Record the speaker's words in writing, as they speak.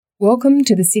Welcome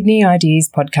to the Sydney Ideas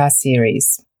podcast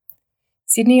series.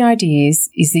 Sydney Ideas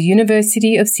is the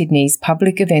University of Sydney's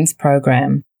public events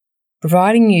program,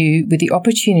 providing you with the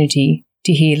opportunity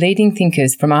to hear leading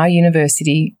thinkers from our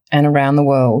university and around the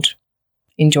world.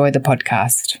 Enjoy the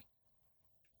podcast.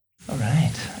 All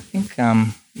right. I think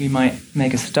we might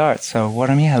make a start. So,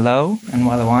 Warami, hello, and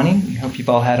Walawani. We hope you've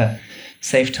all had a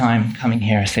safe time coming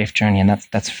here, a safe journey, and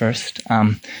that's first.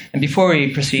 And before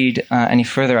we proceed any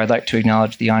further, I'd like to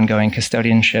acknowledge the ongoing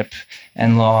custodianship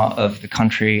and law of the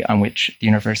country on which the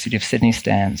University of Sydney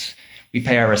stands. We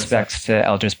pay our respects to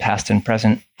elders past and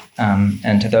present,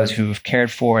 and to those who have cared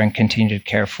for and continue to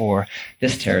care for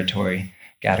this territory,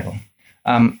 Gadigal.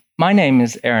 My name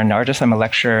is Aaron Nargis. I'm a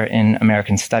lecturer in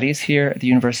American Studies here at the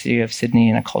University of Sydney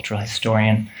and a cultural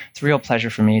historian. It's a real pleasure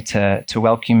for me to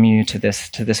welcome you to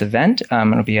this event.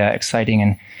 It'll be an exciting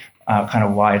and kind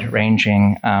of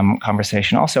wide-ranging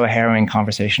conversation, also a harrowing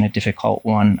conversation, a difficult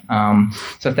one.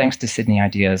 So thanks to Sydney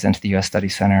Ideas and to the U.S.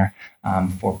 Studies Center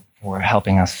for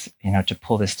helping us, to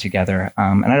pull this together.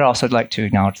 And I'd also like to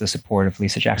acknowledge the support of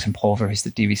Lisa Jackson-Pulver, who's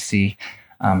the DVC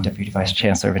Deputy Vice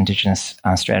Chancellor of Indigenous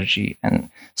Strategy and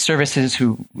Services,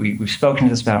 who we've spoken to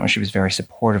this about, and she was very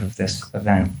supportive of this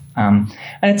event. And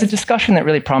it's a discussion that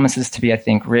really promises to be, I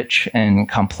think, rich and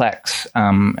complex.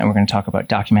 And we're going to talk about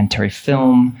documentary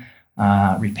film,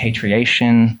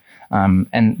 repatriation,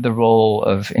 and the role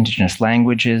of Indigenous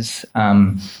languages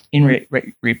in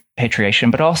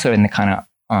repatriation, but also in the kind of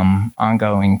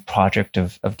ongoing project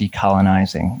of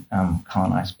decolonizing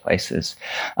colonized places.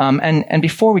 And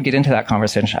before we get into that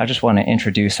conversation, I just want to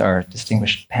introduce our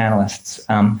distinguished panelists.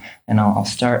 And I'll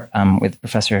start with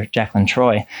Professor Jacqueline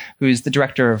Troy, who is the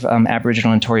Director of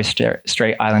Aboriginal and Torres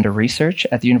Strait Islander Research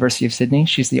at the University of Sydney.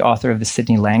 She's the author of The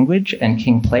Sydney Language and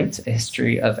King Plates, A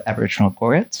History of Aboriginal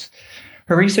Gloriots.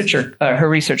 Her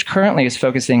research currently is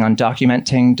focusing on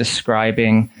documenting,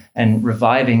 describing, and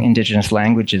reviving Indigenous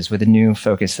languages with a new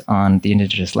focus on the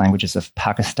Indigenous languages of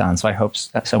Pakistan. So I hope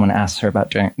that someone asks her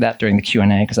about that during the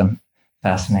Q&A, because I'm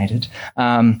fascinated.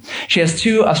 She has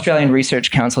two Australian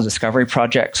Research Council discovery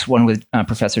projects, one with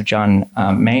Professor John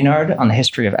Maynard on the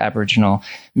history of Aboriginal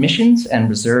missions and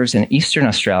reserves in Eastern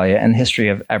Australia and the history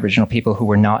of Aboriginal people who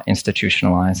were not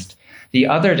institutionalized. The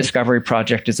other discovery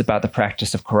project is about the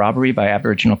practice of corroboree by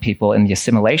Aboriginal people in the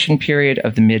assimilation period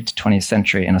of the mid-20th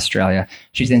century in Australia.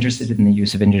 She's interested in the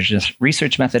use of Indigenous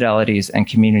research methodologies and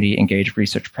community-engaged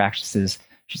research practices.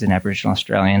 She's an Aboriginal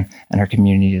Australian, and her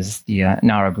community is the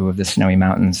Ngaragu of the Snowy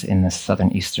Mountains in the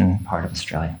southern eastern part of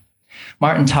Australia.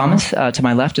 Martin Thomas, to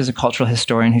my left, is a cultural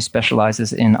historian who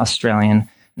specializes in Australian,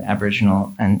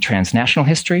 Aboriginal, and transnational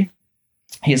history.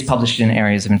 He has published in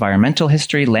areas of environmental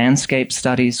history, landscape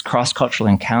studies, cross-cultural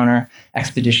encounter,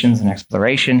 expeditions and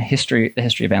exploration, the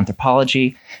history of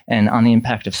anthropology, and on the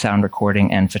impact of sound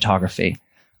recording and photography.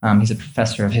 He's a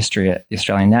professor of history at the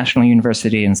Australian National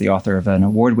University and is the author of an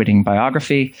award-winning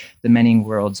biography, The Many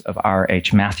Worlds of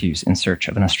R.H. Matthews, in Search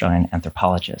of an Australian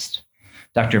Anthropologist.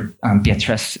 Dr.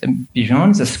 Beatrice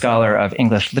Bijon is a scholar of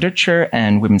English literature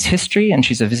and women's history, and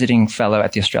she's a visiting fellow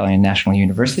at the Australian National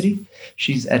University.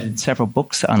 She's edited several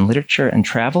books on literature and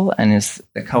travel and is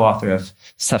the co-author of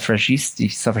Suffragists,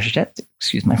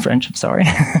 excuse my French, I'm sorry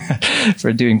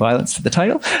for doing violence to the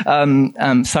title,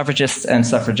 Suffragists and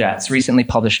Suffragettes, recently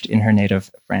published in her native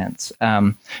France.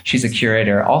 She's a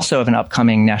curator also of an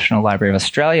upcoming National Library of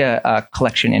Australia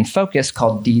collection in focus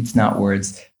called Deeds Not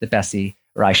Words, the Bessie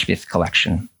Reichsmith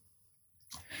collection.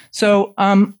 So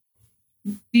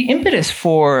the impetus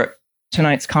for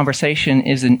tonight's conversation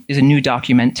is a new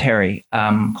documentary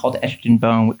called Etched in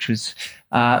Bone, which was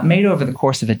made over the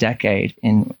course of a decade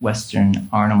in Western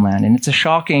Arnhem Land. And it's a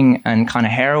shocking and kind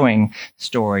of harrowing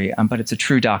story, but it's a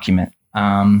true document.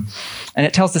 And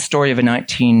it tells the story of a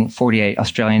 1948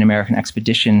 Australian-American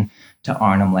expedition to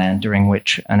Arnhem Land, during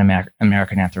which an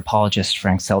American anthropologist,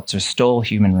 Frank Seltzer, stole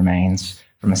human remains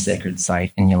from a sacred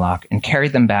site in Yallock and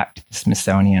carried them back to the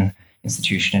Smithsonian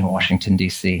Institution in Washington,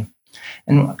 D.C.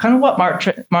 And kind of what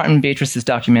Martin Beatrice's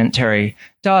documentary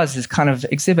does is kind of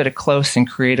exhibit a close and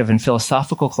creative and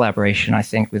philosophical collaboration, I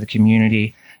think, with the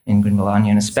community in Gunbalanya,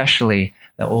 and especially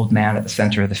the old man at the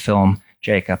center of the film,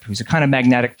 Jacob, who's a kind of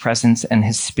magnetic presence, and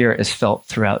his spirit is felt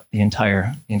throughout the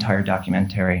entire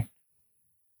documentary.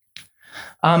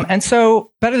 And so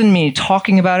better than me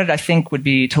talking about it, I think, would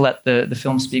be to let the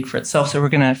film speak for itself. So we're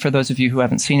going to, for those of you who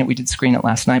haven't seen it, we did screen it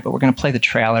last night, but we're going to play the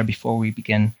trailer before we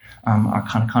begin our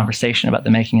kind of conversation about the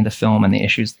making of the film and the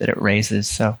issues that it raises.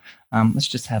 So let's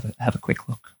just have a quick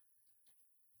look.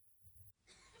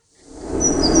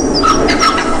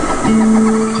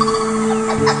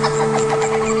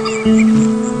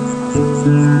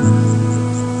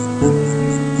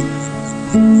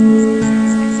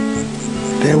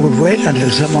 would wait until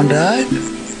someone died.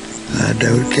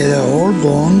 They would gather all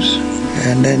bones,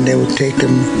 and then they would take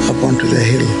them up onto the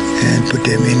hill and put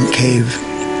them in a cave,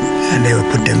 and they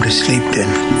would put them to sleep then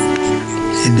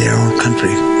in their own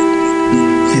country,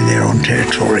 in their own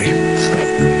territory.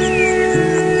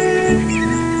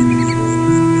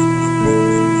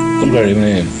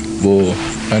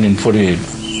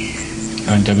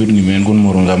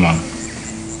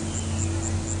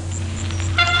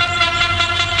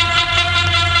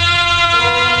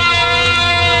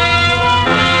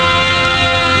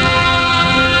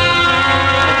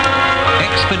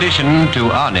 Expedition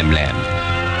to Arnhem Land.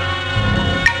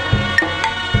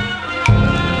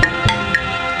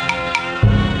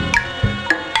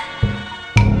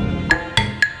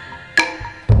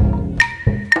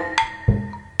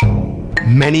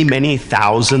 Many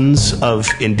thousands of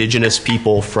Indigenous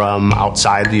people from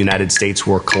outside the United States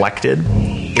were collected.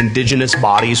 Indigenous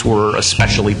bodies were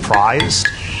especially prized.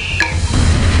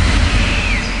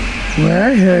 When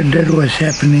I heard that was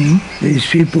happening, these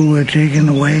people were taken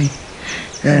away,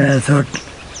 and I thought,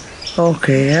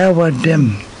 okay, I want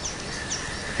them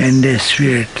and their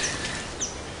spirit.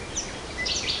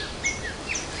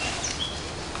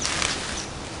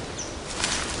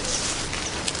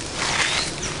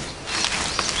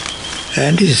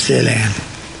 And this is their land.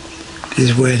 This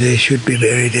is where they should be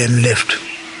buried and left.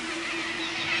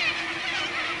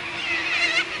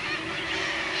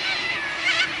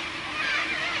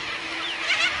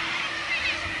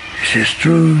 This is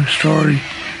true story,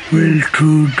 real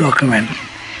true document.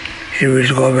 It will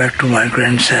go back to my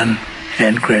grandson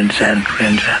and grandson,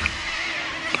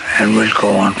 and will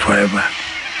go on forever.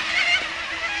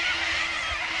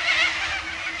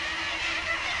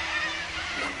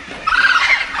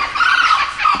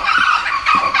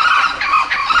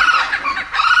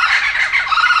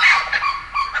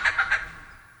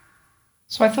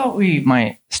 So I thought we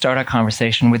might start our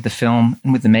conversation with the film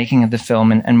and with the making of the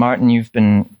film. And Martin, you've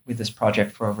been with this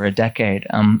project for over a decade.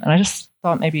 And I just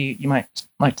thought maybe you might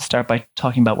like to start by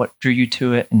talking about what drew you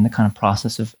to it and the kind of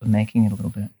process of making it a little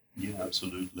bit. Yeah,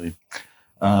 absolutely.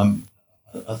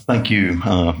 Thank you.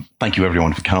 Thank you,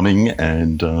 everyone, for coming.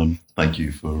 And thank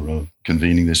you for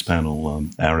convening this panel,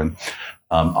 Aaron.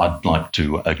 I'd like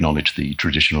to acknowledge the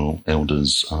traditional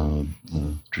elders,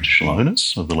 the traditional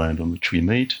owners of the land on which we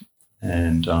meet.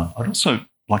 And I'd also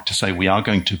like to say we are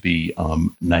going to be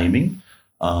naming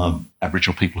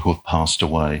Aboriginal people who have passed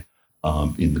away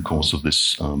in the course of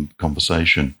this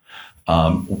conversation.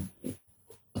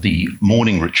 The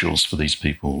mourning rituals for these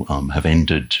people have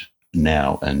ended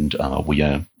now, and we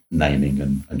are naming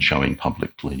and showing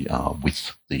publicly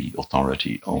with the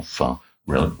authority of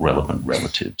relevant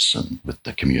relatives and with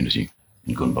the community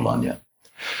in Gunbalanya.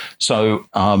 So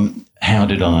how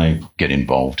did I get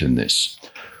involved in this?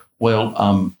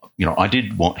 Well, I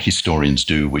did what historians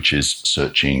do, which is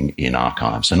searching in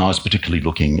archives. And I was particularly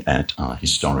looking at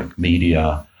historic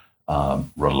media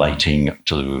relating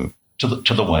to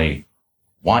the way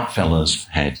white fellas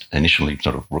had initially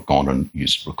sort of gone and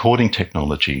used recording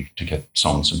technology to get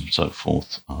songs and so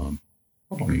forth,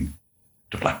 probably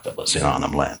to black fellas in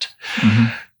Arnhem Land.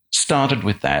 Mm-hmm. Started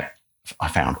with that. I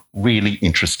found really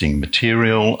interesting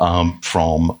material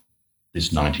from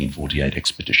this 1948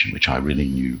 expedition, which I really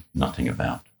knew nothing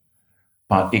about.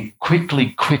 But it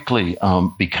quickly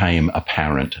became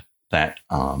apparent that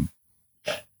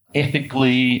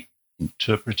ethically,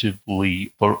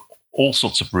 interpretively, for all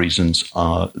sorts of reasons,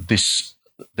 these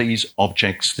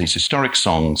objects, these historic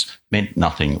songs, meant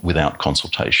nothing without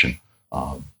consultation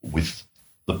with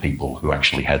the people who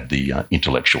actually had the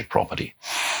intellectual property,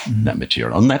 that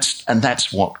material. And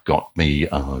that's what got me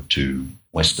to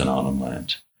Western Arnhem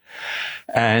Land.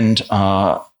 And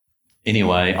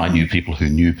anyway, I knew people who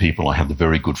knew people. I had the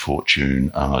very good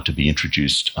fortune to be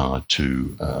introduced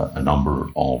to a number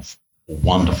of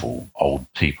wonderful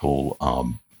old people,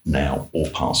 now all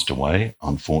passed away,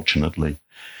 unfortunately.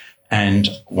 And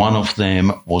one of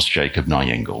them was Jacob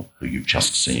Nyengel, who you've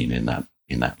just seen in that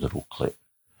little clip.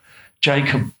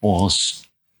 Jacob was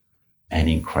an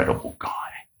incredible guy.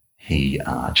 He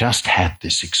just had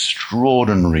this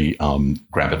extraordinary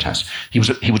gravitas. He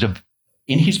was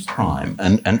in his prime,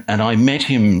 and I met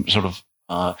him sort of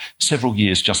several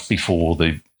years just before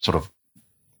the sort of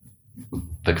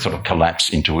collapse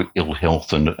into ill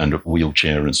health and a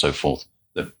wheelchair and so forth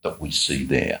that we see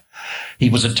there. He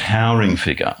was a towering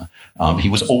figure. He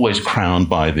was always crowned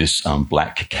by this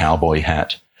black cowboy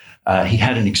hat. He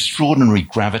had an extraordinary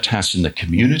gravitas in the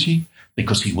community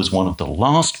because he was one of the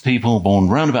last people born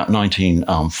around about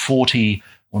 1940,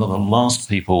 one of the last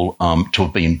people to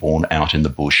have been born out in the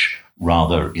bush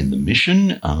rather in the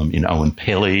mission, in Owen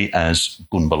Pelly, as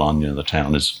Gunbalanya, the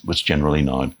town was generally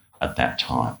known at that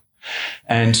time.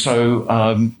 And so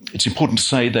it's important to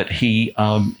say that he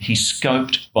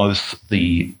scoped both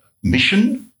the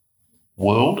mission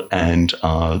world and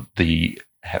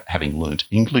having learnt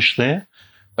English there,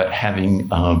 but having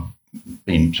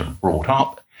been sort of brought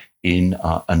up in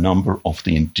a number of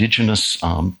the indigenous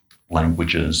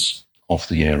languages of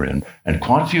the area. And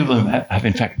quite a few of them have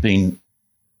in fact been,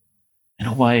 in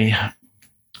a way,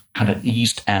 kind of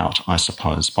eased out, I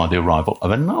suppose, by the arrival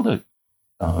of another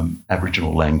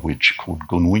Aboriginal language called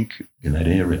Gunwink in that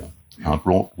area,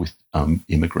 brought with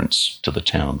immigrants to the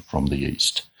town from the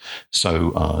east.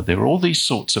 So there are all these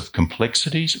sorts of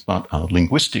complexities, but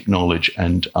linguistic knowledge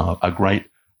and a great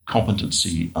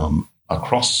competency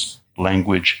across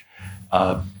language.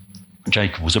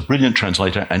 Jacob was a brilliant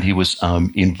translator, and he was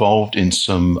involved in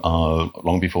some,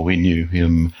 long before we knew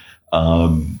him,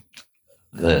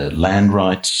 the land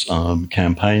rights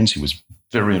campaigns. He was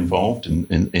very involved in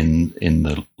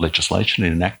the legislation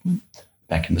and enactment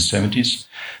back in the 70s.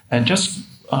 And just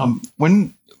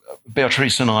when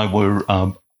Beatrice and I were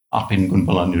up in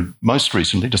Gunbalanya most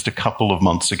recently, just a couple of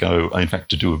months ago, in fact,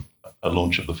 to do a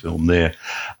launch of the film there,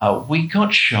 we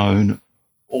got shown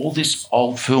all this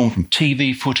old film from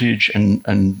TV footage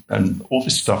and all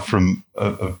this stuff from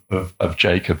of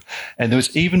Jacob. And there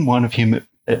was even one of him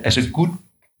as a good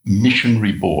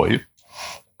missionary boy.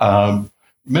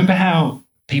 Remember how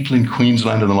people in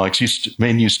Queensland and the likes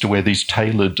men used to wear these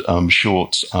tailored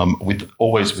shorts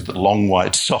always with the long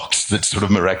white socks that sort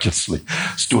of miraculously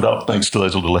stood up thanks to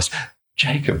those little less.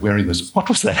 Jacob wearing this, what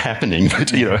was that happening?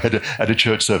 At a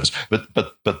church service.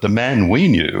 But the man we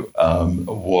knew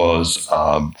was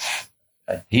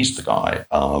he's the guy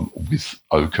with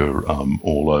ochre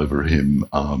all over him,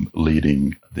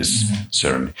 leading this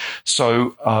ceremony.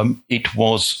 So it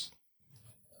was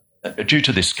due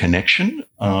to this connection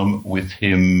with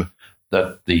him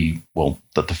that the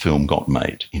film got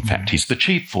made. In fact, he's the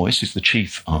chief voice, he's the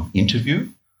chief interview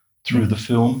through the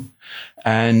film,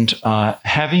 and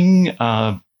having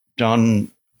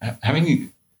done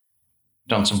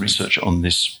some research on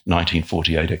this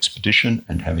 1948 expedition,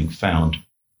 and having found,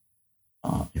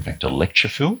 in fact, a lecture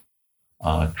film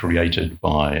created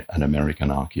by an American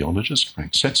archaeologist,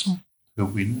 Frank Setzler, who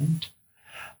we named.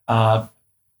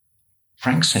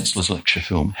 Frank Setzler's lecture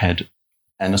film had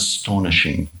an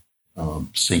astonishing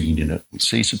scene in it. We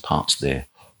see some parts there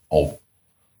of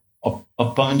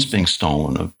bones being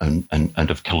stolen and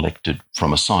of collected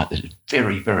from a site that is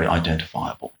very, very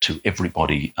identifiable to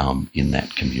everybody in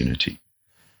that community.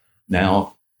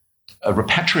 Now, a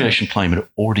repatriation claim had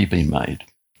already been made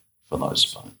for those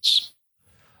bones.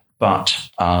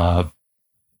 But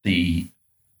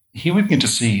here we begin to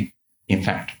see, in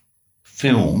fact,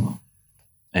 film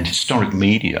and historic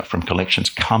media from collections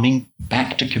coming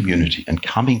back to community and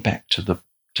coming back to the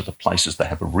places that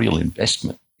have a real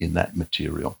investment in that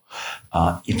material.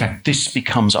 In fact, this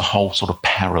becomes a whole sort of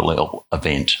parallel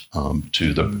event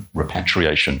to the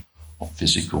repatriation of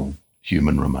physical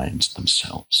human remains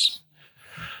themselves.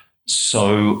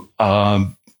 So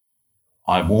I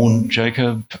warned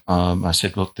Jacob. I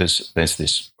said, look, there's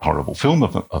this horrible film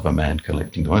of a man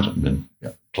collecting bones, and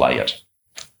play it.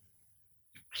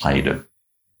 Played it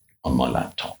on my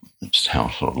laptop. It's how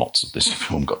sort of lots of this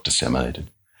film got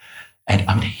disseminated. And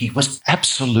I mean, he was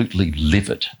absolutely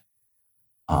livid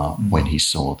when he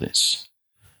saw this.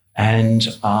 And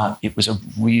it was a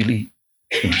really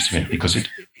interesting event because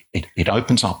it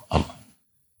opens up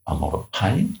a lot of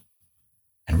pain.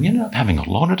 And we ended up having a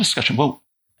lot of discussion. Well,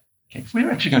 if we're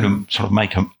actually going to sort of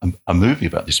make a movie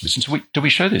about this business, do we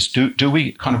show this? Do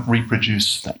we kind of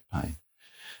reproduce that pain?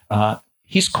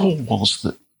 His call was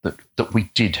that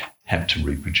we did have to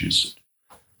reproduce it.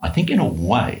 I think in a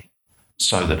way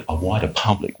so that a wider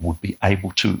public would be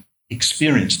able to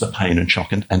experience the pain and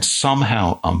shock and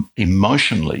somehow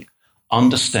emotionally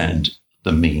understand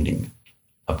the meaning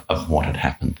of what had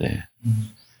happened there. Mm.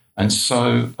 And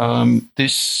so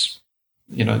these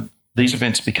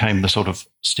events became the sort of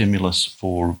stimulus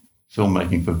for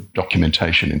filmmaking, for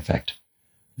documentation, in fact,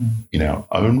 in our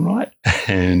own right.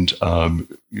 And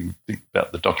you think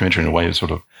about the documentary in a way as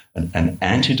sort of an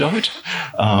antidote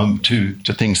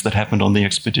to things that happened on the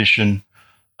expedition.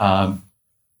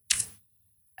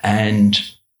 And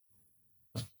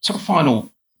sort of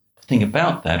final thing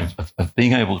about that, of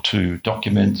being able to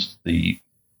document the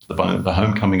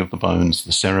homecoming of the bones,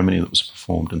 the ceremony that was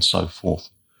performed and so forth,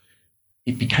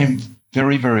 it became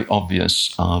very, very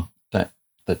obvious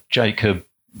that Jacob,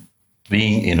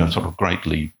 being in a sort of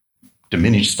greatly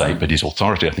diminished state, but his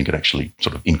authority, I think, had actually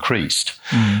sort of increased,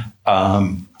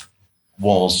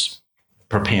 was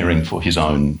preparing for his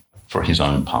own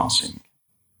passing.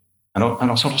 And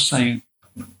I'll sort of say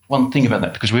one thing about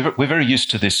that, because we're very used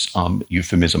to this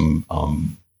euphemism,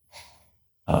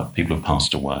 people have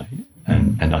passed away,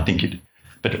 and I think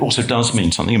but it also does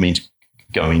mean something. It means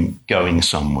going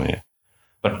somewhere.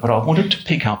 But I wanted to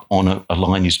pick up on a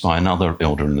line used by another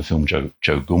elder in the film, Joe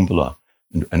Gumbala,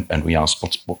 and we asked,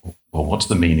 what's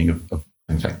the meaning of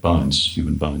in fact, bones,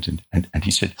 human bones? And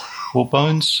he said, well,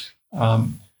 bones,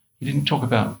 he didn't talk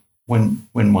about when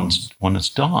one has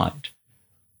died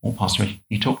or passed away.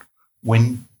 He talked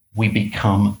when we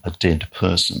become a dead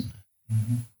person.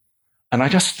 Mm-hmm. And I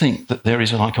just think that there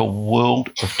is like a world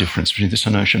of difference between this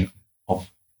notion of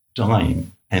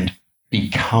dying and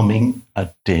becoming a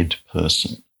dead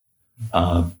person.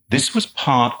 This was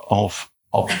part of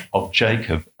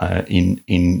Jacob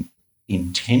in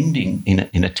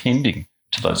attending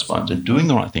to those bones and doing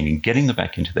the right thing and getting them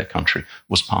back into their country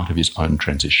was part of his own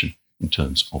transition in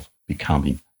terms of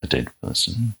becoming a dead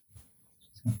person.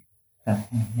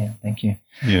 Yeah, thank you.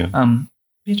 Yeah.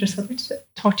 Beatrice, I'd like to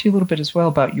talk to you a little bit as well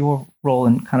about your role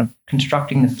in kind of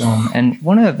constructing the film. And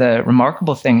one of the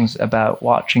remarkable things about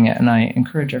watching it, and I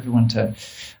encourage everyone to,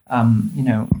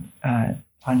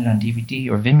 find it on DVD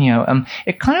or Vimeo.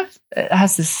 It kind of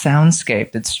has this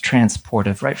soundscape that's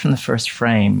transportive right from the first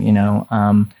frame,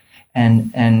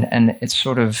 and it's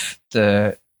sort of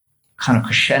the kind of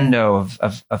crescendo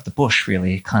of the bush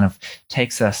really kind of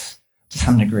takes us to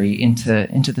some degree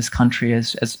into this country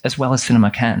as well as cinema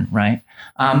can, right?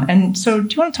 And so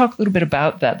do you want to talk a little bit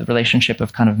about that, the relationship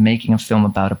of kind of making a film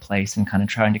about a place and kind of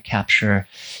trying to capture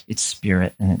its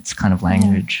spirit and its kind of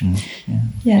language?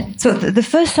 Yeah. So the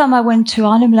first time I went to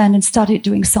Arnhem Land and started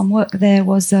doing some work there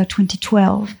was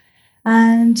 2012.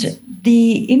 And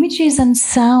the images and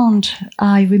sound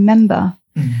I remember,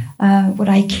 what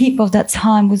I keep of that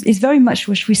time is very much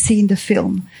what we see in the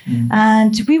film.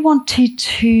 And we wanted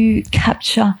to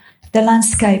capture the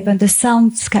landscape and the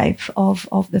soundscape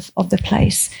of the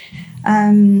place.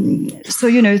 So,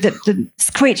 the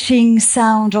screeching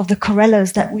sound of the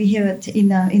corellas that we heard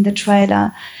in the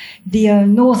trailer, the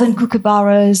northern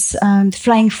kookaburras,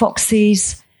 flying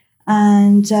foxes,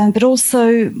 and but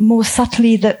also more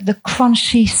subtly the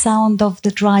crunchy sound of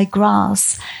the dry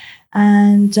grass.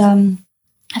 And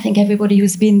I think everybody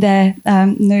who's been there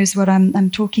knows what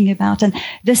I'm talking about. And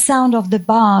the sound of the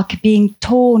bark being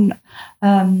torn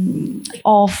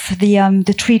off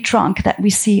the tree trunk that we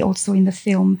see also in the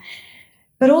film.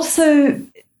 But also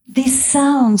these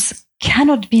sounds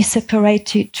cannot be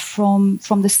separated from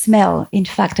the smell, in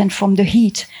fact, and from the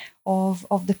heat of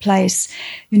the place.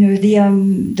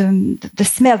 The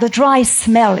smell, the dry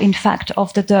smell, in fact,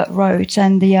 of the dirt road,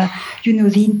 and the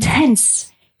intense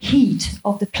heat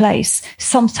of the place,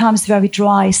 sometimes very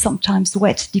dry, sometimes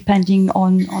wet, depending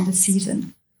on the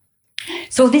season.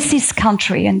 So this is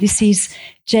country, and this is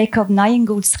Jacob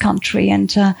Nyengold's country,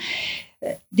 and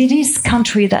it is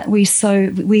country that we show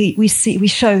in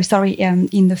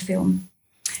the film.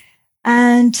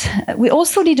 And we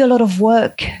also did a lot of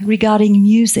work regarding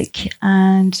music,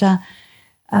 and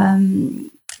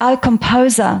our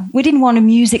composer, we didn't want a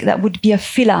music that would be a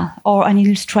filler or an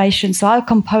illustration. So our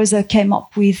composer came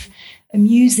up with a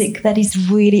music that is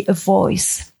really a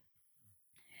voice.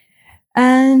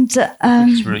 And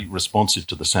it's really responsive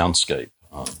to the soundscape.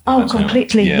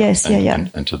 Completely, yes.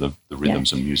 And to the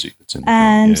rhythms and music that's in the film.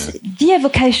 And the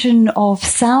evocation of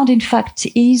sound, in fact,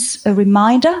 is a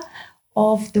reminder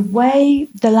of the way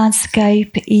the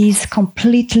landscape is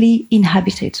completely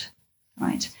inhabited,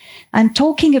 right? And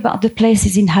talking about the place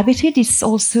is inhabited, it's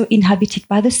also inhabited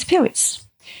by the spirits.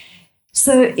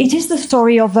 So it is the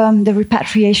story of the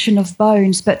repatriation of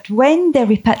bones, but when they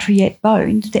repatriate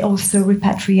bones, they also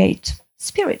repatriate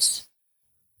spirits.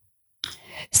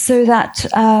 So that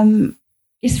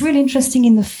it's really interesting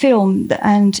in the film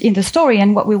and in the story,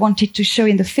 and what we wanted to show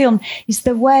in the film is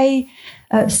the way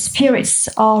spirits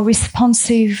are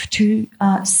responsive to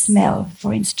smell,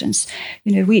 for instance.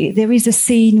 There is a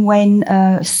scene when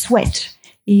sweat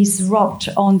is rubbed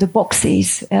on the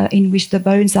boxes in which the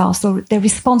bones are. So they're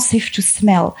responsive to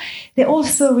smell. They're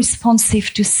also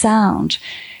responsive to sound.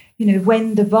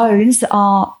 When the bones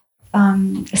are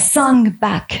sung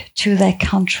back to their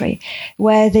country,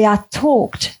 where they are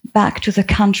talked back to the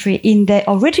country in their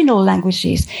original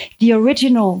languages, the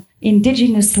original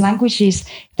indigenous languages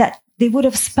that they would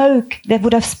have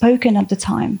spoken at the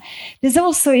time. There's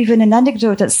also even an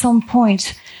anecdote at some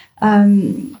point.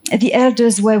 The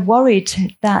elders were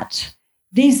worried that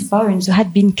these bones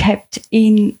had been kept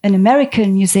in an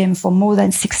American museum for more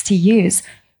than 60 years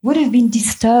would have been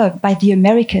disturbed by the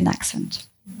American accent.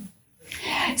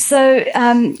 So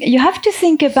you have to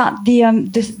think about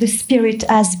the spirit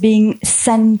as being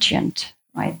sentient,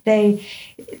 right? There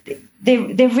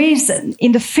is,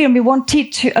 in the film, we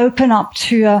wanted to open up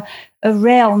to a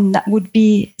realm that would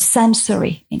be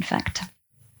sensory, in fact.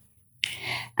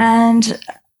 And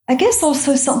I guess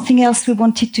also something else we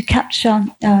wanted to capture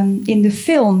in the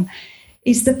film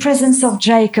is the presence of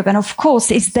Jacob. And of course,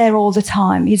 it's there all the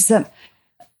time. He's an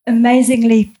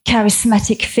amazingly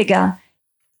charismatic figure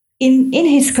in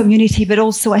his community, but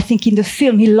also I think in the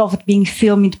film, he loved being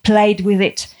filmed, played with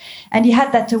it. And he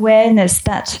had that awareness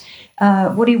that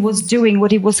what he was doing,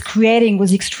 what he was creating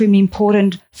was extremely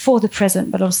important for the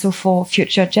present, but also for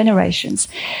future generations.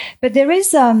 But there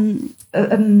is a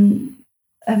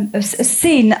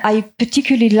scene I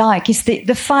particularly like. Is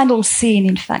the final scene,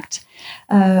 in fact,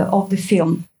 of the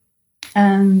film.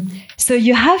 So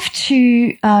you have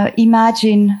to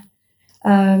imagine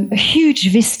a huge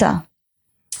vista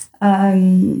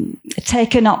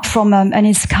taken up from an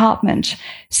escarpment.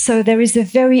 So there is a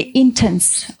very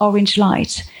intense orange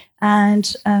light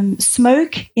and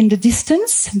smoke in the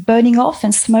distance, burning off,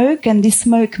 and smoke, and this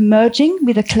smoke merging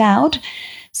with a cloud.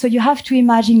 So you have to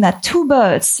imagine that two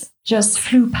birds just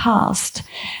flew past.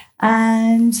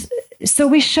 And so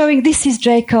we're showing this is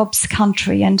Jacob's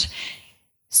country. And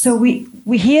so we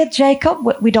hear Jacob,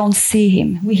 but we don't see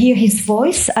him. We hear his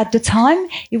voice at the time.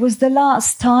 It was the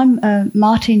last time,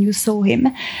 Martin, you saw him.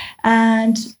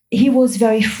 And he was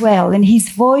very frail. And his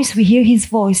voice, we hear his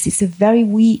voice. It's a very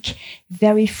weak,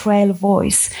 very frail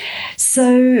voice.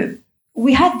 So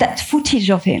we had that footage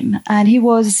of him. And he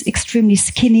was extremely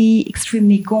skinny,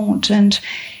 extremely gaunt. And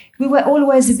we were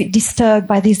always a bit disturbed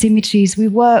by these images.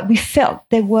 We felt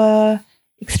they were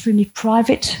extremely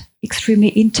private, extremely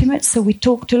intimate. So we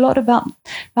talked a lot about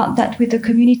that with the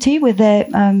community, with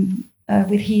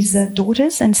his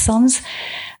daughters and sons.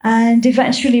 And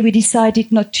eventually we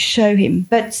decided not to show him.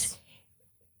 But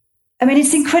I mean,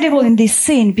 it's incredible in this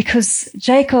scene because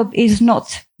Jacob is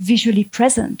not visually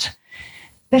present,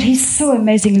 but he's so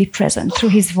amazingly present through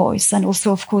his voice. And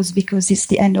also, of course, because it's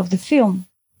the end of the film.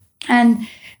 And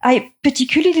I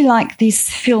particularly like this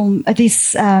film,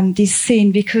 this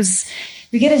scene, because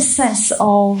we get a sense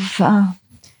of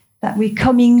that we're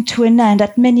coming to an end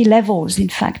at many levels, in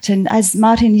fact. And as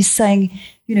Martin is saying,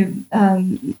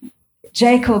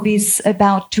 Jacob is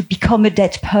about to become a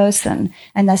dead person,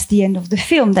 and that's the end of the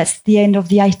film. That's the end of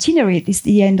the itinerary. This is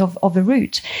the end of a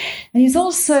route. And it's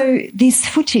also this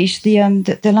footage,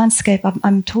 the landscape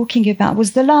I'm talking about,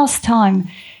 was the last time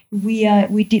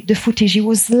we did the footage. It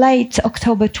was late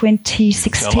October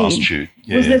 2016. The last shoot.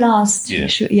 Yeah. It was the last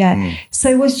shoot, yeah. Mm. So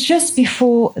it was just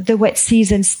before the wet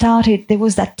season started. There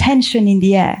was that tension in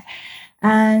the air.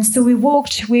 And so we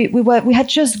walked, we had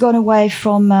just gone away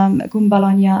from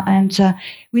Gumbalonia, and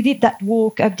we did that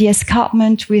walk up the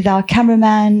escarpment with our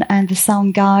cameraman and the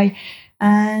sound guy.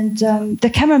 And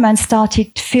the cameraman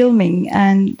started filming,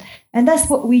 and that's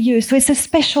what we used. So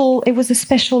it was a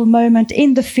special moment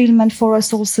in the film and for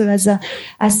us also as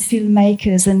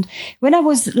filmmakers. And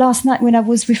last night when I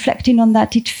was reflecting on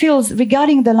that, it feels,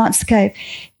 regarding the landscape,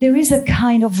 there is a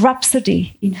kind of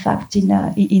rhapsody, in fact, in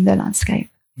the landscape.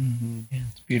 Mm-hmm. Yeah,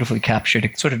 it's beautifully captured.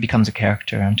 It sort of becomes a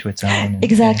character unto its own.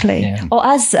 Exactly. Yeah. Or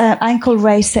as Uncle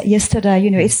Ray said yesterday,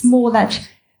 it's more that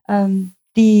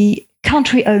the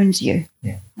country owns you.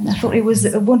 Yeah. And I thought it was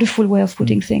a wonderful way of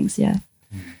putting things, yeah.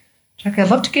 Jackie,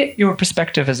 I'd love to get your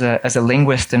perspective as a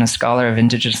linguist and a scholar of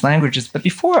Indigenous languages. But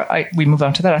before we move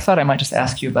on to that, I thought I might just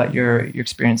ask you about your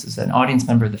experience as an audience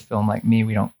member of the film. Like me,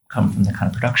 we don't come from the kind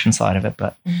of production side of it,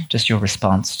 but just your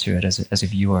response to it as a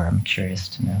viewer, I'm curious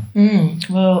to know.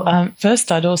 Well,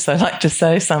 first I'd also like to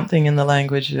say something in the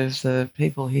language of the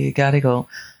people here, Gadigal.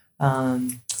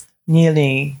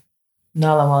 Nyili,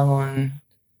 Nalawangun,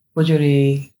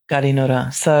 Wujuri,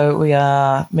 Gadinura. So we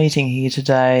are meeting here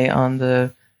today on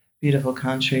the beautiful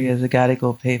country of the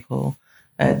Gadigal people.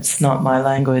 It's not my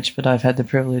language, but I've had the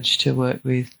privilege to work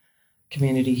with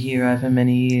community here over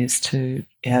many years to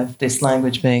have this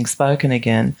language being spoken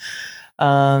again.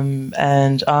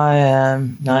 And I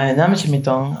am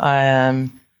Namachimitong. I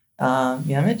am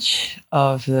Yamich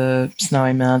of the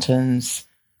Snowy Mountains.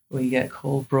 We get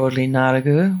called broadly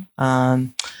Naragu.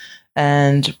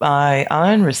 And my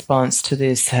own response to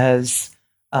this has,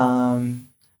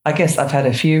 I guess I've had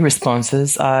a few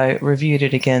responses. I reviewed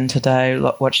it again today,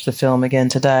 watched the film again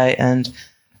today, and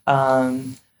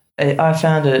I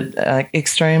found it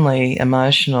extremely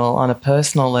emotional on a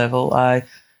personal level. I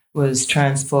was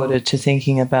transported to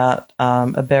thinking about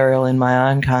a burial in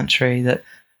my own country that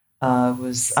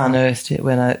was unearthed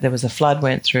when there was a flood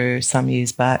went through some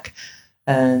years back.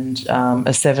 and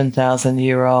a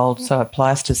 7,000-year-old, so a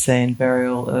Pleistocene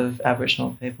burial of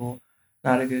Aboriginal people,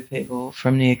 Ngārugu people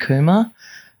from near Cooma,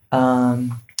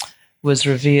 was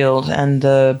revealed, and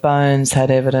the bones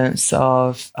had evidence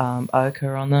of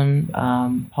ochre on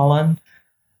them, pollen.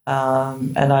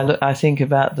 And I think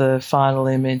about the final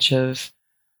image of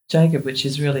Jacob, which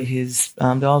is really his,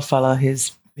 the old fella,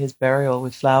 his burial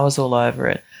with flowers all over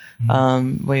it.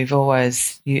 We've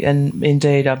always, and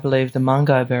indeed, I believe the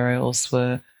Mungo burials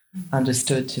were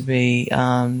understood to be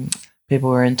people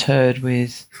were interred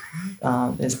with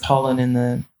there's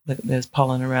pollen there's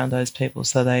pollen around those people,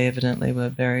 so they evidently were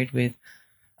buried with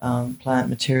plant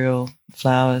material,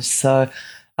 flowers. So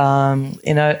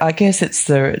I guess it's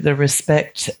the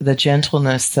respect, the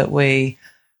gentleness that we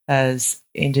as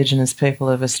Indigenous people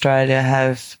of Australia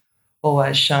have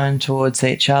always shown towards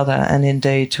each other, and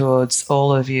indeed towards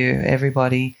all of you,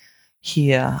 everybody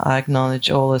here. I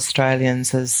acknowledge all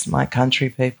Australians as my country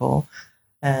people,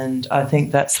 and I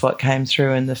think that's what came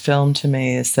through in the film to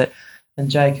me, is that, and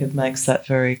Jacob makes that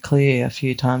very clear a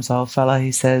few times, old fella,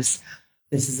 he says,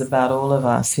 this is about all of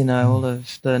us, all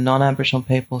of the non-Aboriginal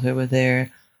people who were there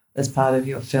as part of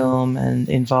your film and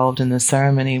involved in the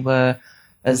ceremony were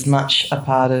as much a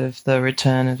part of the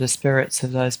return of the spirits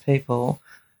of those people,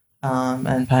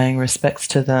 and paying respects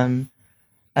to them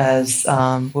as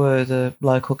were the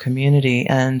local community.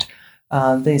 And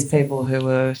these people who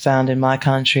were found in my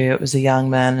country, it was a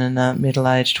young man and a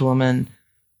middle-aged woman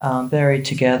buried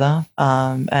together,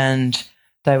 and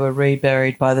they were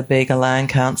reburied by the Bega Land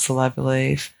Council, I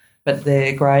believe. But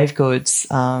their grave goods,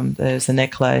 there's a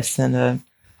necklace and a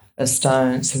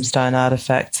stone, some stone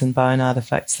artefacts and bone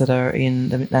artefacts that are in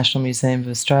the National Museum of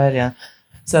Australia.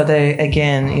 So they,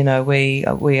 again, we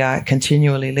are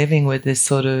continually living with this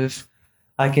sort of,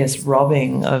 I guess,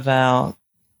 robbing of our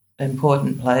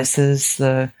important places,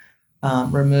 the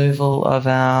removal of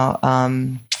our, our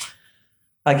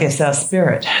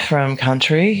spirit from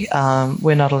country.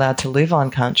 We're not allowed to live on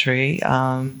country.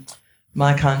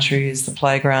 My country is the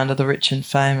playground of the rich and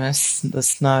famous, the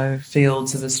snow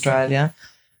fields of Australia.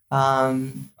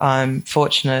 I'm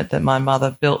fortunate that my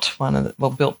mother built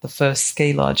built the first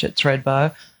ski lodge at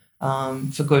Thredbo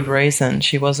for good reason.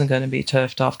 She wasn't going to be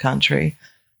turfed off country,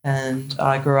 and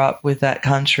I grew up with that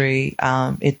country.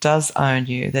 It does own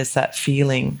you. There's that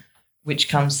feeling which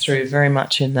comes through very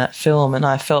much in that film, and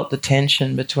I felt the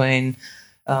tension between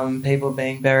people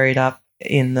being buried up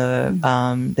in their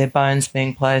bones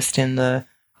being placed in the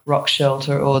rock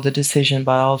shelter, or the decision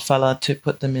by old fella to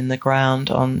put them in the ground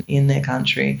in their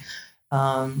country,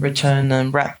 return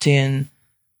them wrapped in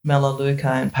melaleuca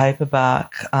and paper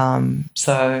bark.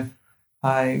 So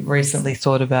I recently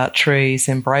thought about trees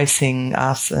embracing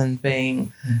us and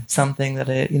being something that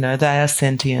they are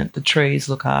sentient. The trees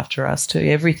look after us too.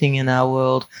 Everything in our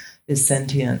world is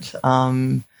sentient.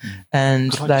 And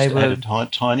could I just add a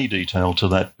tiny detail to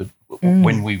that? But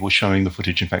when we were showing the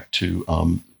footage, in fact, to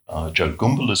Joe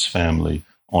Goombala's family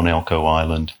on Elcho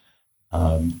Island,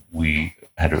 we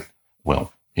had it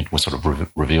was sort of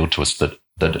revealed to us that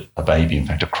a baby, in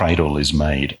fact, a cradle is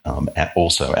made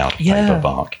also out of paper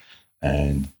bark.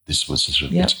 And this was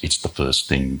sort of, it's the first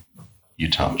thing you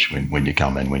touch when you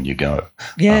come and when you go.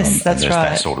 Yes, that's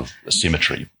right. That sort of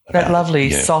symmetry. That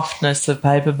lovely softness of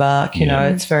paper bark,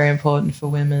 it's very important for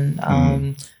women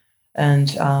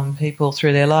and people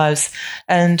through their lives.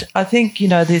 And I think,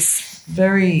 this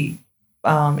very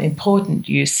important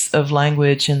use of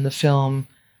language in the film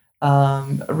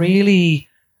really,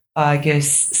 I guess,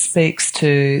 speaks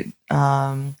to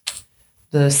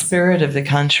the spirit of the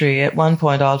country. At one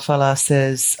point, old fella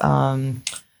says, I'm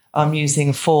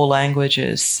using 4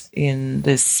 languages in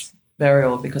this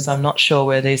burial because I'm not sure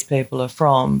where these people are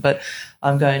from, but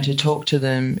I'm going to talk to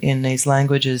them in these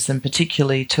languages, and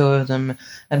particularly 2 of them,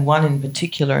 and one in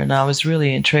particular, and I was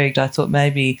really intrigued. I thought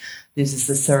maybe this is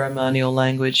the ceremonial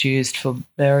language used for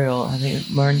burial. I think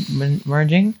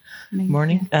Murning.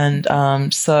 And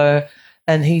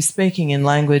and he's speaking in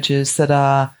languages that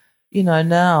are,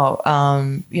 now,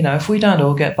 if we don't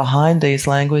all get behind these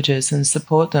languages and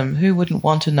support them, who wouldn't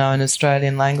want to know an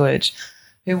Australian language?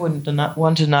 Who wouldn't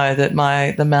want to know that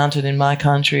the mountain in my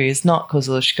country is not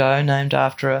Kozluszko, named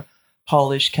after a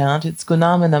Polish count? It's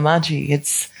Gunama Namaji.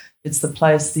 It's the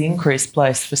place, the increased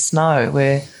place for snow,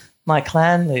 where my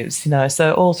clan lives.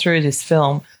 So all through this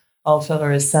film, old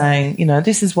fella is saying,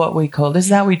 this is what we call. This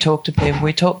is how we talk to people.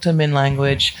 We talk to them in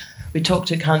language. We talk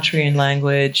to country in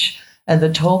language. And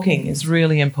the talking is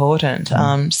really important.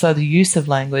 So the use of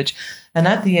language. And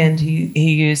at the end,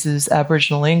 he uses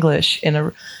Aboriginal English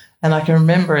and I can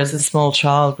remember as a small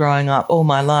child growing up all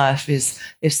my life is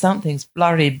if something's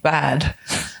bloody bad,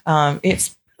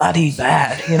 it's bloody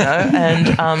bad,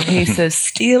 and he says,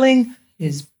 stealing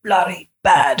is bloody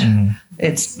bad.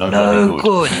 It's no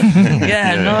good.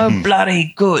 No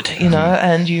bloody good,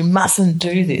 and you mustn't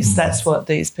do this. That's what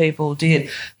these people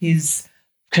did. His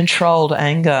controlled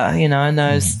anger, and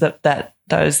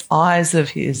those eyes of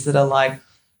his that are like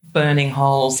burning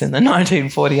holes in the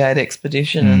 1948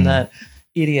 expedition and that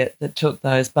idiot that took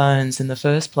those bones in the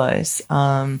first place.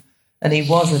 And he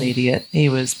was an idiot. He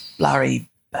was bloody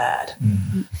bad.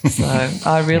 So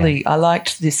I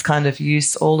liked this kind of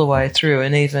use all the way through,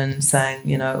 and even saying,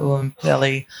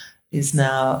 Uampeli is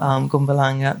now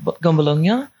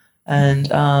Gumbalunya, and,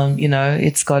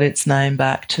 it's got its name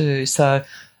back too. So,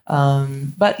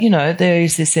 but, there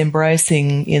is this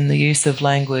embracing in the use of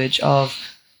language of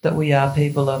that we are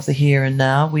people of the here and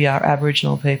now. We are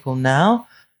Aboriginal people now.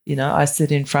 I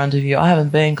sit in front of you. I haven't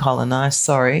been colonised.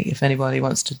 Sorry if anybody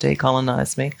wants to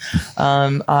decolonise me.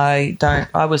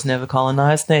 I was never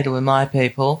colonised. Neither were my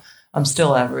people. I'm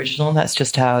still Aboriginal. That's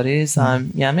just how it is. I'm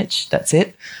Yamich. That's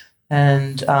it.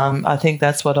 And I think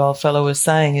that's what old fellow was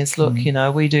saying is, look,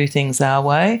 we do things our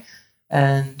way,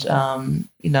 and,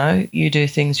 you do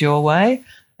things your way,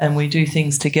 and we do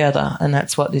things together. And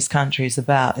that's what this country is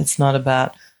about. It's not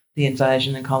about the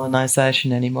invasion and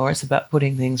colonisation anymore. It's about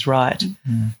putting things right.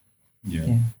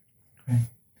 Yeah. Great.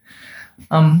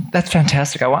 That's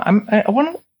fantastic. I want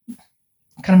to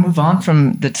kind of move on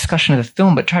from the discussion of the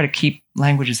film, but try to keep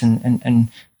languages and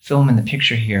film in the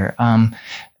picture here.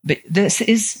 But this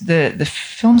is the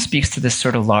film speaks to this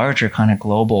sort of larger kind of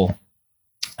global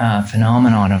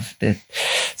phenomenon of the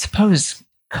supposed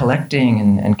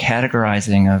collecting and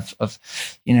categorizing of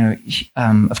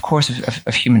course,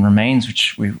 of human remains,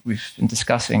 which we've been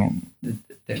discussing, and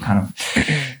the kind of,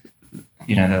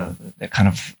 the kind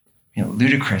of,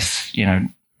 ludicrous,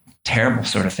 terrible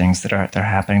sort of things that are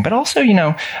happening. But also,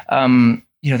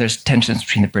 there's tensions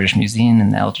between the British Museum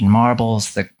and the Elgin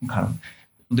Marbles, the kind of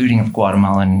looting of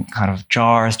Guatemalan kind of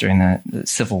jars during the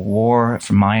Civil War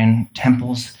from Mayan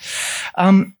temples.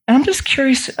 And I'm just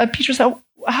curious, Petrus,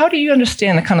 how do you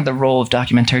understand the role of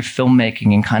documentary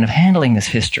filmmaking in kind of handling this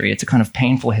history? It's a kind of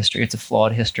painful history. It's a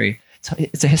flawed history.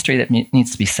 It's a history that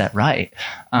needs to be set right.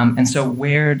 And so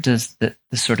where does the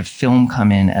sort of film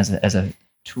come in as a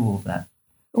tool of that?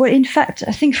 Well, in fact,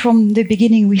 I think from the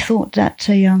beginning we thought that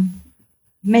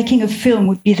making a film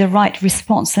would be the right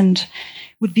response and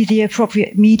would be the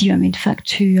appropriate medium, in fact,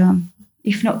 to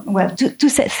to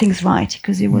set things right,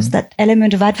 because it was that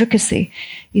element of advocacy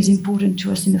is important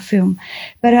to us in the film.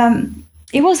 But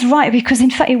it was right because, in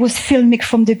fact, it was filmic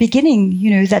from the beginning.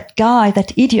 That guy,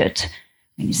 that idiot,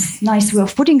 it's a nice way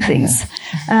of putting things,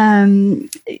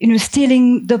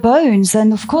 stealing the bones.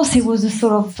 And, of course, it was a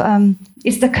sort of,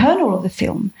 it's the kernel of the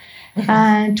film.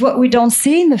 And what we don't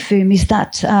see in the film is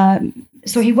that,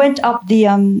 so he went up the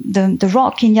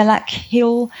rock in Yalak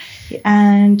Hill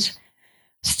and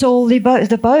stole the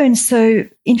bones. So,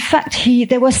 in fact,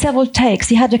 there were several takes.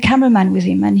 He had a cameraman with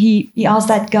him, and he asked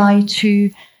that guy to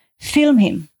film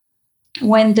him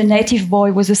when the native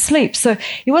boy was asleep. So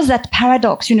it was that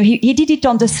paradox. He did it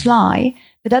on the sly,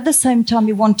 but at the same time,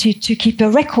 he wanted to keep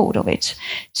a record of it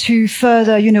to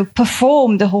further,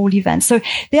 perform the whole event. So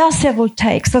there are several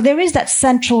takes. So there is that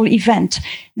central event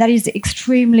that is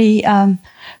extremely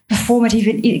performative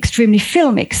and extremely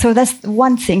filmic. So that's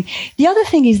one thing. The other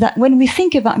thing is that when we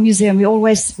think about museum, we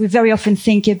very often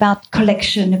think about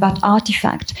collection, about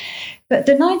artifact. But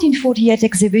the 1948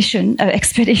 expedition,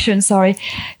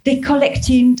 they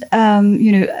collected,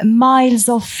 miles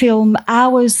of film,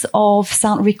 hours of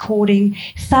sound recording,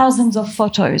 thousands of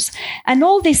photos. And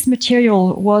all this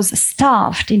material was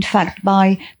staffed, in fact,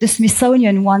 by the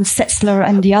Smithsonian once Setzler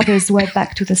and the others went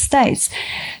back to the States.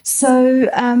 So,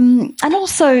 and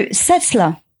also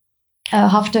Setzler,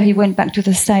 after he went back to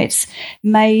the States,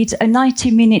 made a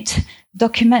 90-minute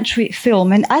documentary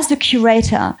film. And as the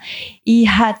curator, he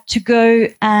had to go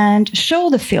and show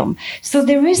the film. So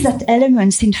there is that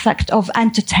element, in fact, of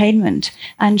entertainment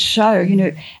and show,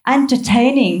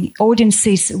 entertaining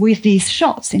audiences with these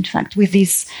shots, in fact, with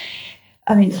these,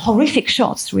 horrific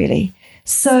shots, really.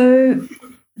 So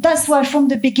that's why from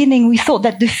the beginning we thought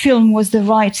that the film was the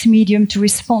right medium to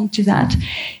respond to that.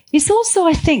 It's also,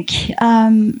 I think,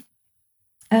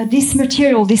 this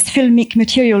material, this filmic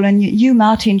material, and you,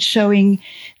 Martin, showing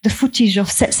the footage of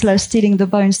Setzler stealing the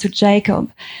bones to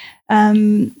Jacob.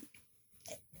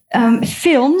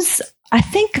 Films, I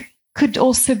think,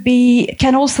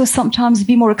 can also sometimes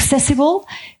be more accessible.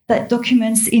 That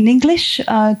documents in English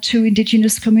to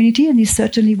Indigenous community, and is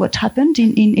certainly what happened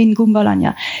in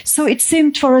Gumbalanya. So it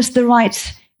seemed for us the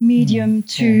right medium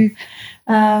to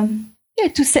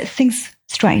set things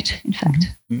straight, in fact.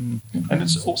 Mm-hmm. And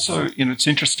it's also, it's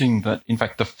interesting that, in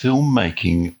fact, the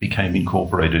filmmaking became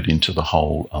incorporated into the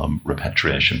whole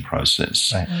repatriation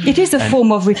process. Right. It is a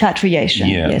form of repatriation,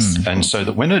 yes. And so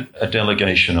that when a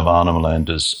delegation of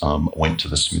Arnhem-Landers went to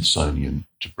the Smithsonian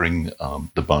to bring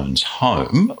the bones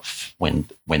home, when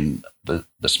the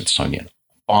Smithsonian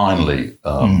finally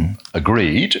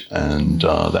agreed, and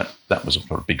that was a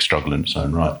big struggle in its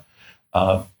own right.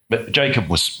 But Jacob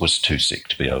was too sick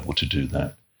to be able to do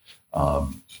that.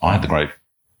 I had the great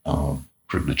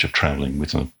privilege of travelling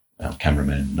with our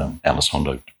cameraman, Alice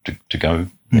Hondo, to go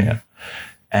there.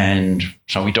 And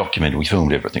so we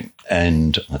filmed everything.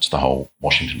 And that's the whole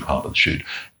Washington part of the shoot.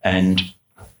 And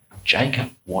Jacob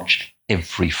watched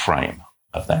every frame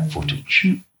of that footage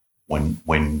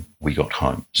when we got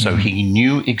home. So he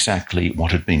knew exactly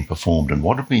what had been performed and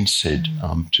what had been said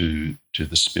to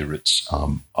the spirits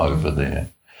over there.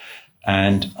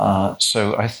 And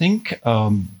so I think,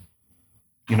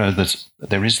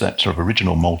 there is that sort of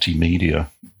original multimedia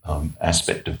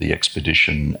aspect of the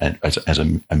expedition as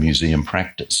a museum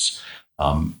practice,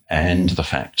 and the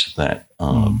fact that,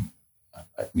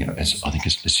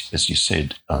 as you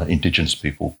said, Indigenous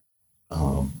people,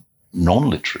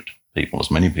 non-literate people,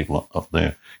 as many people up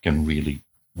there, can really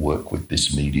work with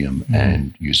this medium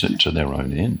and use it to their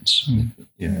own ends.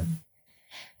 Yeah.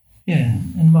 Yeah,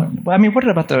 and what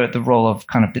about the role of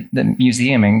kind of the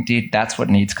museum? Indeed, that's what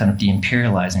needs kind of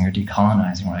de-imperializing or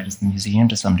decolonizing, right? Is the museum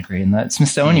to some degree, and the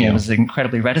Smithsonian was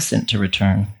incredibly reticent to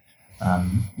return,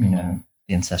 the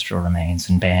ancestral remains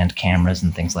and banned cameras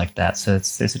and things like that. So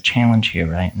there's a challenge here,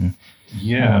 right? And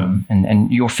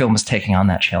and your film is taking on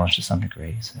that challenge to some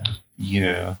degree. So.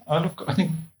 Yeah, I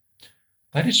think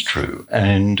that is true,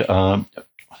 and I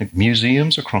think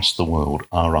museums across the world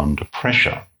are under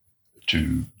pressure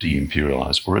to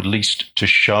de-imperialize, or at least to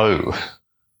show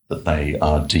that they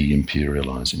are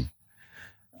de-imperializing.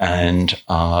 And,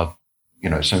 so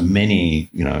many,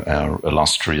 our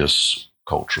illustrious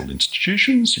cultural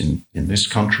institutions in this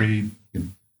country,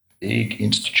 big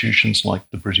institutions like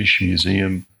the British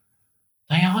Museum,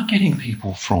 they are getting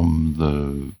people from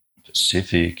the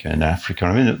Pacific and Africa.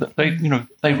 I mean,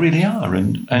 they really are.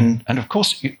 And of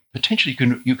course, potentially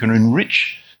you can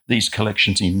enrich these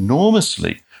collections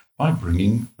enormously by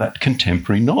bringing that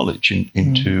contemporary knowledge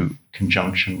into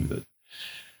conjunction with it.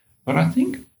 But I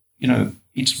think,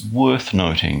 it's worth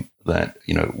noting that,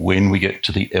 when we get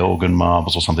to the Elgin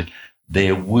marbles or something,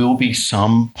 there will be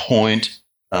some point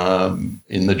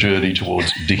in the journey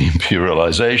towards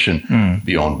de-imperialization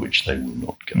beyond which they will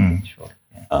not go.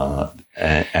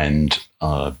 And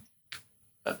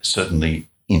certainly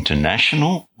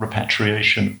international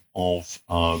repatriation of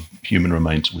human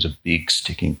remains was a big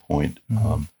sticking point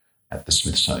at the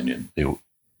Smithsonian. There were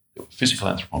physical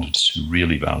anthropologists who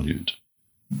really valued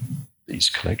these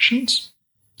collections.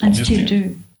 And still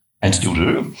do. And still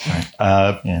do.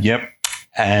 Right. Yep.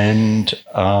 And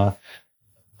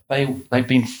they've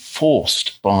been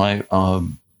forced by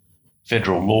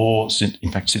federal law, since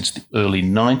the early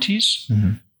 90s,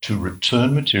 to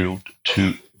return material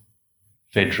to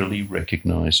federally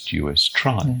recognised US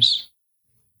tribes.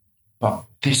 But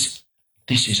this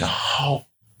is a whole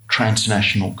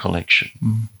transnational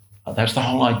collection. That's the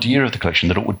whole idea of the collection,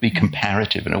 that it would be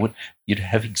comparative and you'd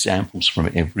have examples from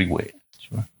everywhere.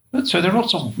 Sure. So there are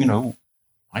lots of,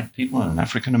 white people and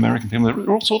African American people. There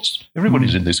are all sorts.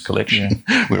 Everybody's in this collection.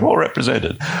 Yeah. We're all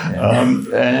represented. Yeah.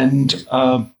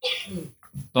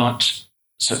 But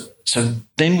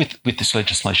then with this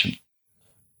legislation,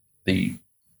 the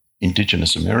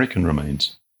Indigenous American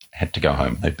remains had to go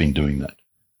home. They've been doing that.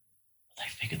 They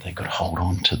figured they could hold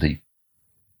on to the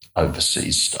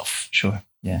overseas stuff. Sure.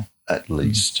 Yeah. At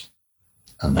least.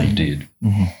 And they did.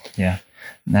 Yeah.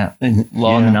 That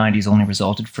law in the 90s only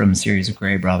resulted from a series of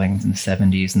grave robbings in the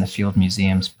 70s and the field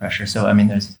museums pressure. So, I mean,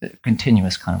 there's a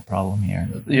continuous kind of problem here.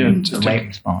 Yeah, it's a late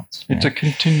response. It's a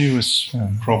continuous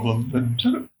problem. But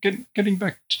getting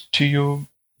back to your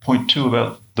point too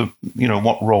about the,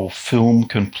 what role film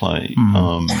can play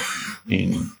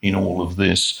in all of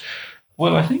this.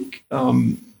 Well, I think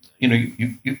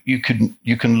you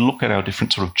can look at our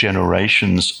different sort of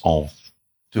generations of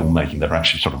filmmaking that are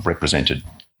actually sort of represented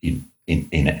in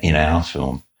our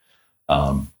film,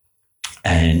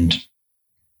 and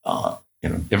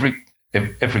every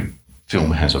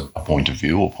film has a point of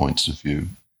view or points of view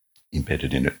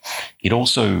embedded in it. It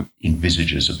also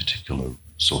envisages a particular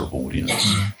sort of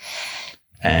audience,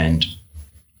 and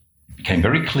it became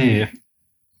very clear,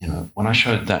 when I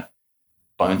showed that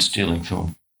bone stealing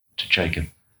film to Jacob,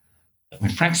 that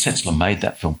when Frank Setzler made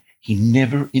that film, he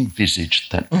never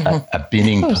envisaged that a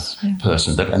binning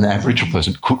person, that an Aboriginal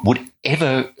person would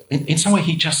ever, in some way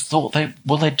he just thought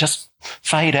they'd just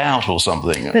fade out or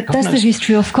something. But that's the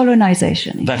history of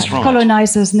colonization. That's right.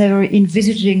 Colonizers never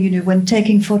envisaging, when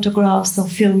taking photographs or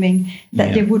filming,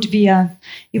 that there would be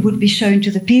it would be shown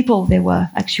to the people they were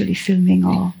actually filming.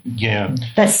 Or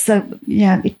that's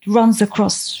it runs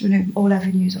across all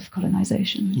avenues of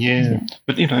colonization.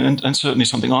 But and certainly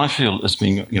something I feel as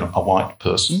being a white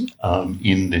person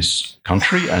in this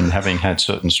country and having had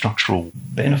certain structural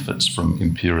benefits from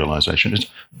imperialisation.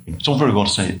 It's all very well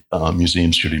to say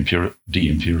museums should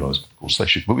de-imperialise. Of course they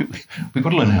should. But we've got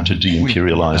to learn how to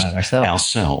de-imperialise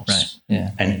ourselves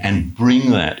and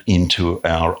bring that into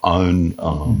our own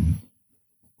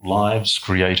lives,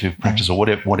 creative practice, or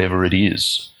whatever it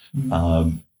is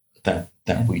that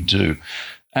we do.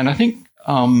 And I think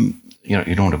you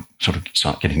don't want to sort of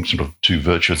start getting sort of too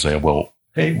virtuous there. Well,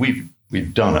 hey,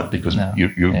 we've done it because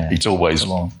it's always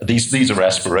these are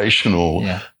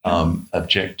aspirational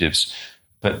objectives.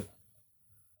 But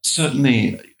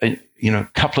certainly, a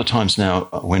couple of times now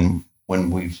when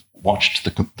we've watched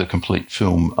the complete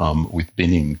film with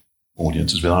binning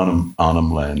audiences, with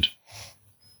Arnhem Land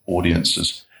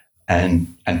audiences,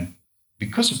 and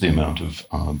because of the amount of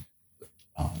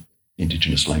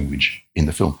Indigenous language in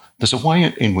the film, there's a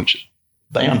way in which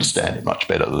they understand it much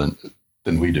better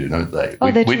than we do, don't they?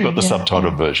 We've got the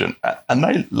subtitled version, and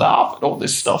they laugh at all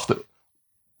this stuff that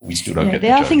we still don't get.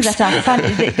 There are things that are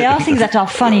funny. There are things that are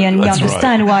funny, and we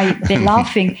understand why they're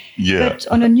laughing. But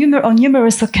on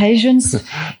numerous occasions,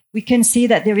 we can see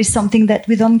that there is something that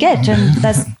we don't get, and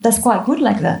that's quite good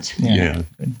like that.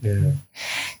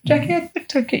 Jackie, I'd like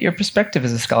to get your perspective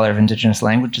as a scholar of Indigenous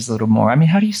languages a little more. I mean,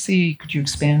 how do you see, could you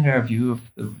expand our view of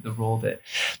the role that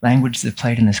languages have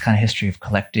played in this kind of history of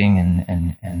collecting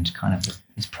and kind of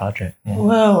this project?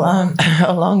 Well,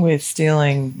 along with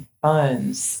stealing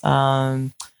bones,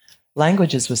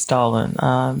 languages were stolen.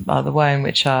 The way in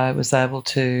which I was able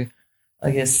to,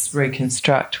 I guess,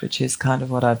 reconstruct, which is kind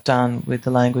of what I've done with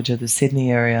the language of the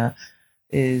Sydney area,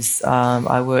 is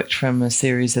I worked from a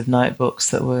series of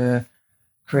notebooks that were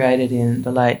created in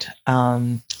the late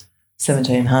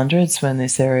 1700s when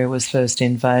this area was first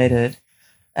invaded.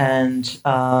 And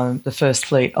the First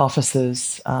Fleet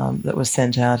officers that were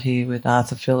sent out here with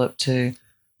Arthur Phillip to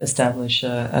establish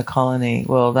a colony,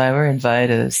 well, they were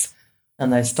invaders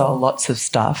and they stole lots of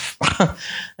stuff.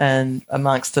 And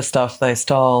amongst the stuff they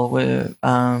stole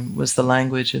was the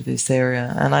language of this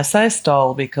area. And I say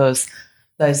stole because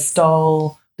they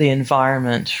stole the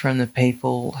environment from the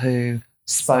people who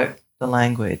spoke the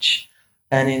language.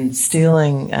 And in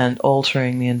stealing and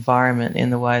altering the environment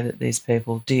in the way that these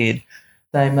people did,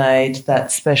 they made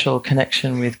that special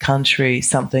connection with country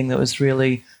something that was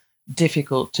really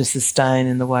difficult to sustain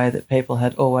in the way that people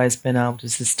had always been able to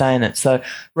sustain it. So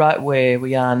right where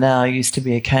we are now used to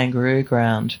be a kangaroo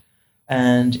ground,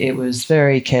 and it was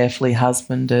very carefully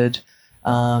husbanded.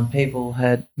 People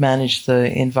had managed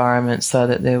the environment so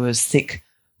that there was thick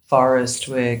forest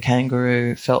where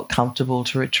kangaroo felt comfortable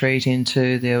to retreat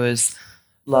into. There was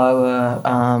lower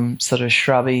sort of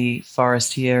shrubby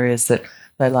foresty areas that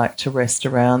they liked to rest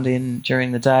around in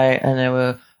during the day, and there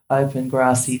were open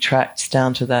grassy tracts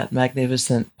down to that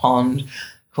magnificent pond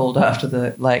called after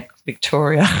the Lake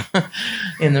Victoria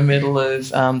in the middle of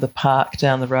the park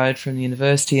down the road from the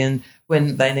university. And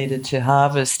when they needed to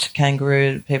harvest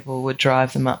kangaroo, people would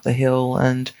drive them up the hill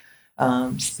and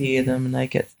spear them, and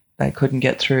they couldn't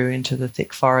get through into the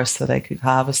thick forest so they could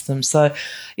harvest them. So,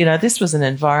 this was an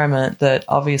environment that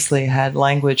obviously had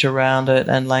language around it,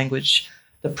 and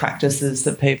the practices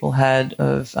that people had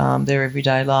of their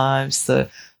everyday lives, the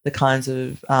kinds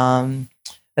of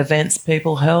events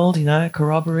people held,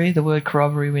 corroboree. The word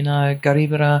corroboree, we know,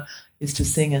 garibara is to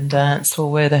sing and dance. Well,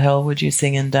 where the hell would you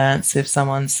sing and dance if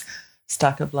someone's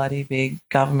stuck a bloody big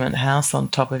government house on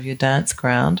top of your dance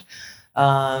ground?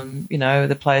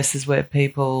 The places where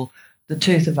the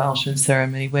Tooth of Alshan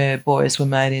ceremony, where boys were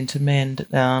made into men,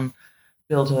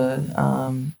 built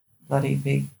a bloody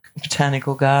big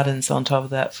botanical gardens on top of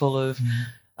that full of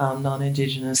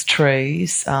non-Indigenous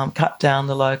trees, cut down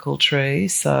the local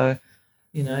trees. So,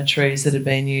 trees that had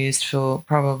been used for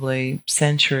probably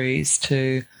centuries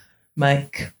to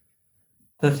make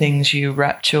the things you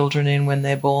wrap children in when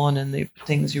they're born and the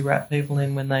things you wrap people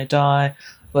in when they die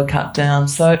were cut down.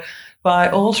 So by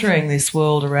altering this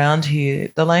world around here,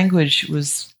 the language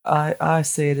was, I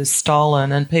see it as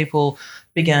stolen, and people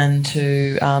began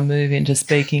to move into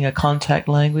speaking a contact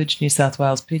language, New South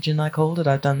Wales Pidgin I called it.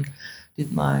 I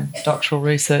did my doctoral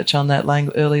research on that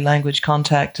early language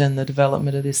contact and the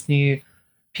development of this new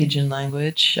Pidgin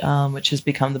language, which has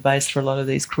become the base for a lot of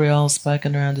these Creoles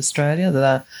spoken around Australia that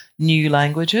are new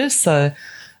languages. So,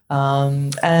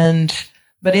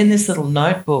 but in this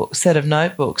little set of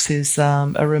notebooks is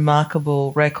a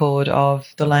remarkable record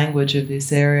of the language of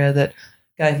this area that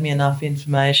gave me enough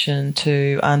information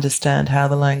to understand how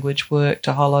the language worked,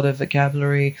 a whole lot of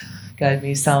vocabulary, gave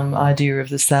me some idea of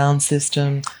the sound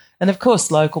system. And, of course,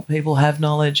 local people have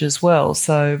knowledge as well.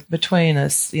 So between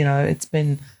us, it's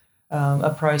been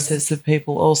a process of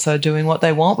people also doing what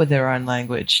they want with their own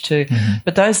language too.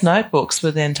 But those notebooks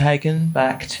were then taken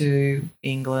back to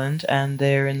England, and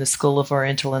they're in the School of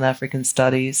Oriental and African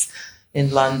Studies in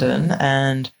London,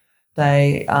 and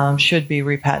they should be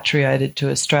repatriated to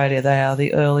Australia. They are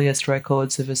the earliest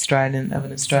records of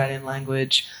an Australian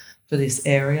language for this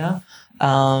area,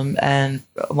 and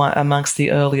amongst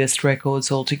the earliest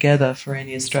records altogether for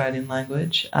any Australian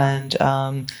language. And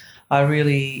I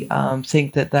really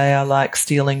think that they are like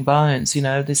stealing bones.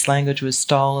 This language was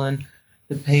stolen.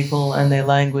 The people and their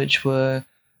language were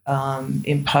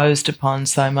imposed upon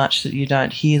so much that you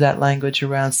don't hear that language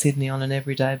around Sydney on an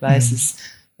everyday basis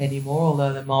anymore,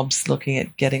 although the mob's looking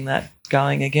at getting that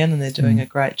going again, and they're doing a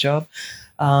great job.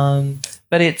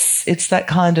 But it's that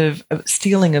kind of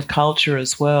stealing of culture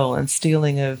as well, and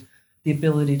stealing of the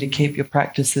ability to keep your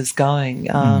practices going.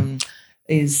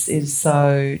 Is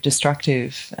so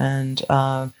destructive, and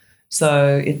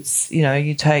so it's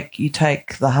you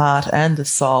take the heart and the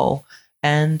soul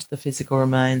and the physical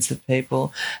remains of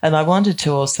people. And I wanted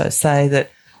to also say that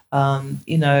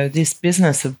this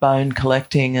business of bone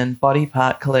collecting and body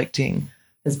part collecting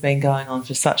has been going on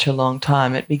for such a long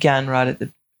time. It began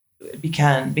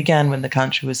began when the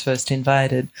country was first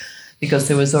invaded, because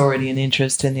there was already an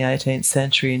interest in the 18th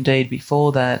century, indeed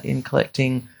before that, in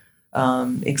collecting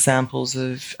examples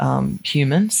of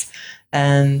humans,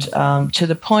 and to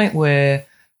the point where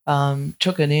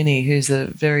Tukanini, who's a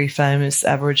very famous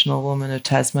Aboriginal woman of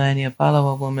Tasmania,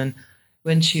 Balawa woman,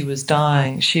 when she was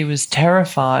dying, she was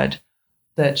terrified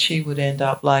that she would end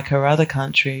up like her other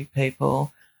country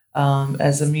people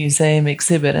as a museum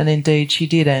exhibit, and indeed she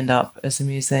did end up as a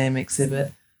museum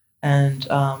exhibit, and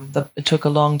it took a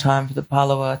long time for the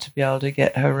Palawa to be able to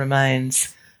get her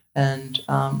remains and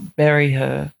bury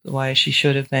her the way she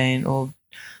should have been, or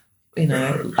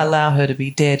allow her to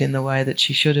be dead in the way that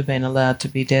she should have been allowed to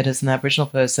be dead as an Aboriginal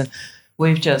person.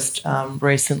 We've just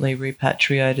recently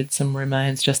repatriated some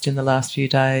remains just in the last few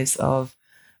days of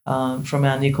from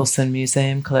our Nicholson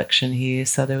Museum collection here.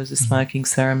 So there was a smoking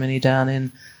ceremony down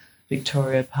in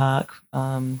Victoria Park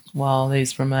while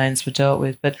these remains were dealt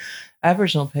with. But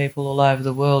Aboriginal people all over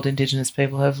the world, Indigenous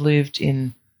people, have lived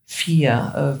in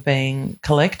fear of being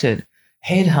collected,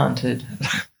 headhunted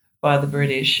by the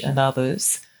British and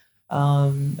others.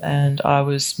 And I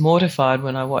was mortified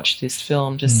when I watched this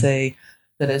film to see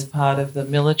that as part of the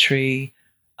military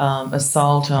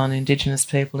assault on Indigenous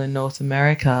people in North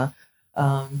America,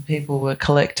 people were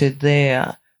collected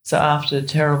there. So after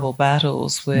terrible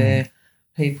battles where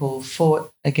people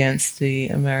fought against the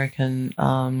American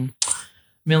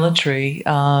military,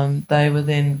 they were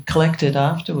then collected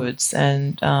afterwards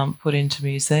and put into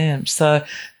museums. So,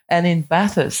 and in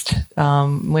Bathurst,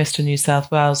 Western New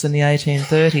South Wales in the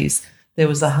 1830s, there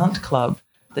was a hunt club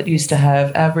that used to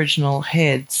have Aboriginal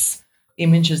heads,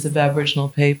 images of Aboriginal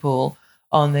people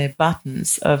on their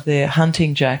buttons of their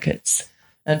hunting jackets.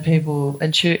 And people,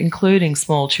 including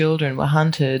small children, were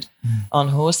hunted on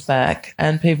horseback,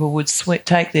 and people would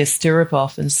take their stirrup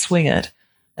off and swing it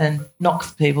and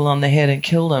knock people on the head and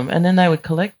kill them, and then they would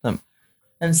collect them.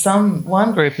 And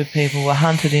one group of people were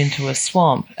hunted into a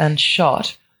swamp and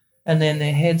shot, and then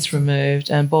their heads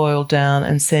removed and boiled down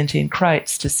and sent in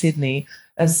crates to Sydney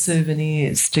as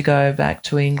souvenirs to go back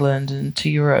to England and to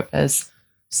Europe as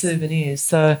souvenirs.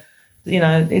 So,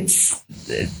 it's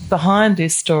behind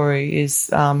this story is,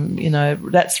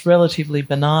 that's relatively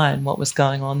benign what was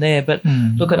going on there. But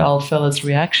look at old fella's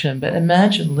reaction. But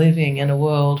imagine living in a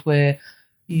world where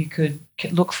you could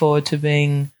look forward to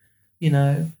being,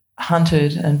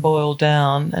 hunted and boiled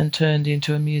down and turned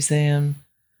into a museum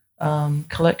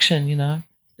collection,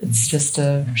 It's just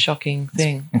a shocking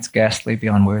thing. It's ghastly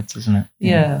beyond words, isn't it?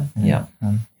 Yeah.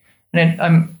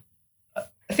 And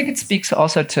I think it speaks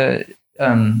also to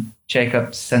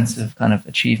Jacob's sense of kind of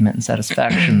achievement and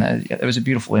satisfaction. There was a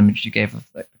beautiful image you gave of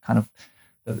kind of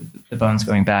the bones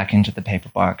going back into the paper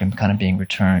bark and kind of being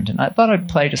returned. And I thought I'd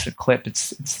play just a clip.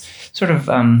 It's sort of,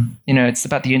 it's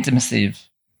about the intimacy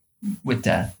with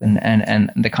death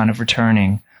and the kind of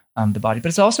returning the body. But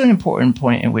it's also an important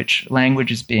point in which language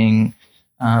is being,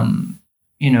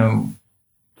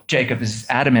 Jacob is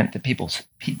adamant that people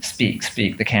speak.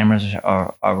 The cameras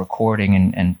are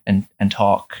recording and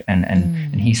talk,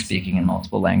 and he's speaking in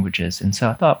multiple languages. And so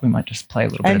I thought we might just play a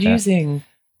little bit of that.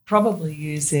 Probably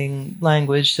using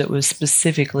language that was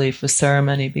specifically for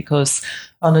ceremony, because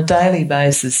on a daily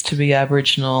basis, to be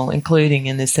Aboriginal, including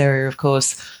in this area, of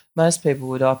course, most people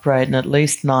would operate in at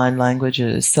least 9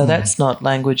 languages. So that's not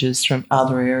languages from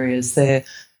other areas.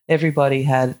 Everybody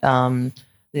had,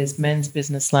 there's men's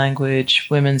business language,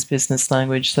 women's business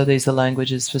language. So these are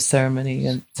languages for ceremony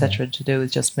and et cetera, to do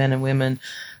with just men and women.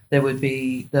 There would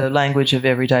be the language of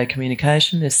everyday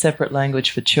communication. There's separate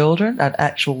language for children, an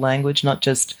actual language, not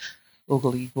just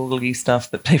oogly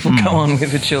stuff that people go on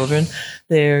with for children.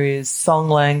 There is song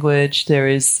language. There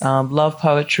is love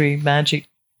poetry, magic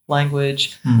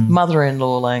language,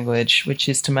 mother-in-law language, which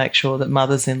is to make sure that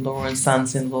mothers-in-law and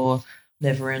sons-in-law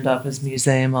never end up as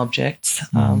museum objects.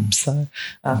 So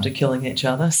after killing each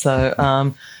other.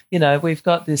 So, we've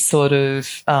got this sort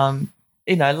of...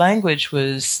 language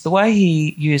was, the way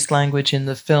he used language in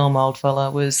the film Old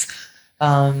Fella was,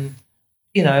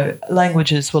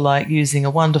 languages were like using a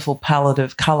wonderful palette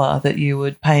of colour that you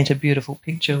would paint a beautiful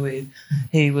picture with.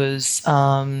 He was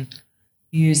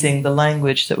using the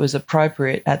language that was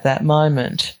appropriate at that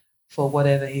moment for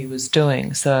whatever he was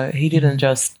doing. So he didn't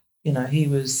just, he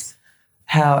was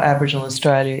how Aboriginal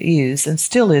Australia is and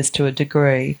still is to a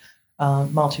degree,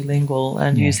 multilingual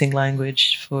and using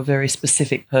language for very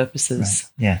specific purposes. Right.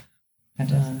 Yeah.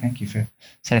 Fantastic. Thank you for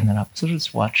setting that up. So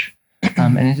just watch.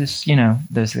 And it is,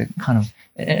 there's a kind of,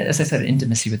 as I said,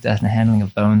 intimacy with death and the handling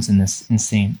of bones in this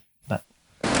scene. But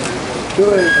 2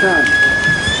 at a time.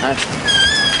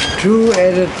 2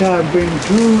 at a time. Bring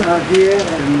 2 out here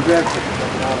and grab it.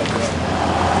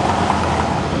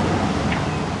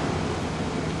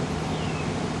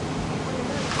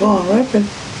 Go on, weapon.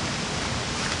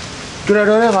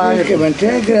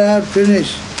 Take it out,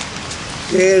 finish.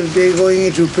 They're going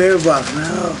into Perbach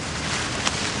now.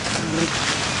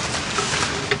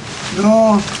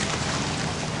 No,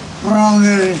 wrong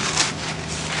here.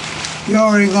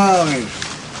 You're going.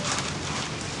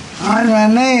 I'm a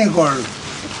neighbor.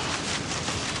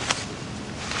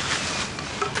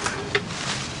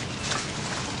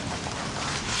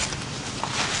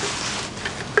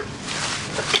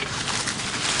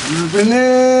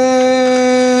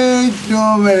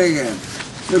 Joe American.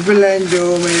 Triple and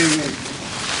Joe American.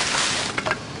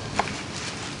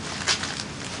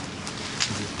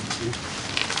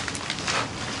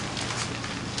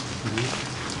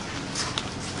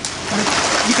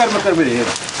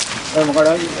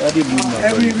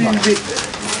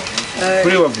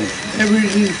 Every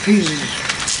pieces.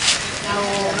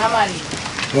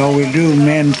 Well, we do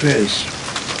men first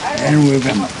and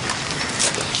women.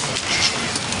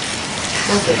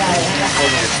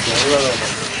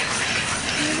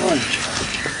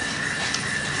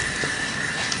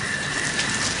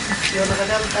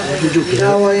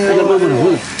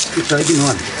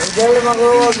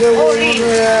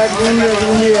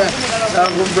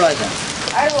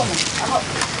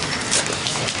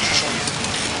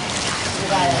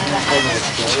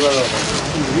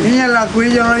 Niña la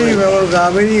cuilla no iba porque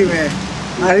arrime,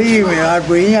 al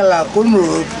niña la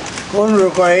kunru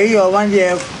kwa hiyo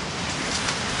manje.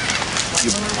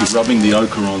 You're rubbing the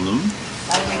ochre on them.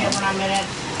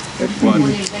 It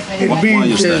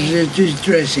means it's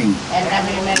dressing.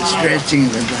 Stretching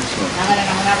the dressing.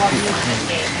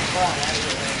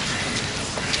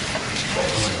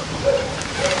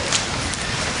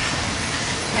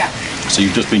 So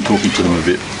you've just been talking to them a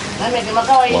bit while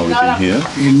we've been here?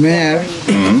 In there?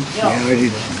 Yeah, I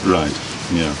did. Right,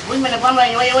 yeah.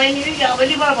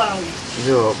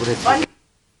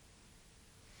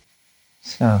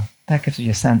 So that gives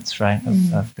you a sense, right,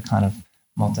 of the kind of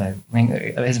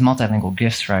his multilingual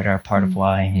gifts, right, are part of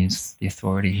why he's the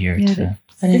authority here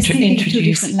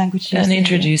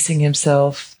introducing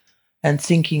himself and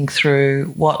thinking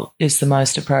through what is the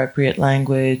most appropriate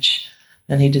language.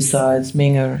 And he decides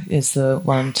Minga is the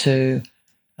one to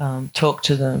talk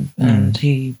to them, and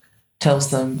he tells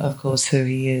them, of course, who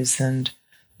he is and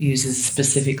uses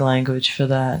specific language for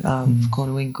that.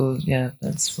 Konwinko,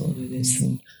 that's what it is.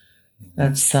 And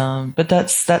that's but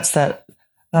that's that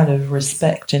kind of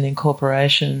respect and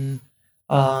incorporation,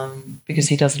 because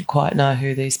he doesn't quite know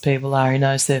who these people are. He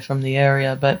knows they're from the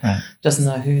area, but doesn't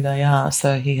know who they are.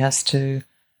 So he has to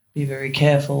be very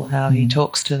careful how he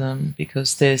talks to them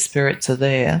because their spirits are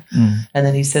there. And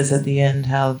then he says at the end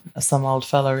how some old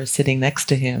fella is sitting next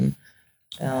to him,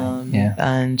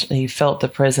 and he felt the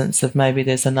presence of maybe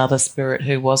there's another spirit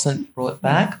who wasn't brought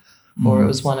back, or it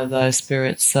was one of those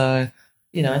spirits. So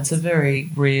it's a very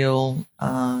real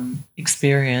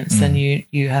experience, and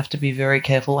you have to be very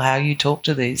careful how you talk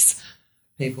to these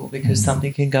people, because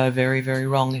something can go very, very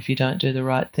wrong if you don't do the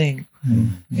right thing.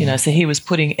 So he was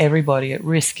putting everybody at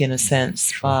risk in a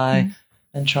sense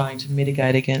and trying to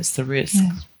mitigate against the risk.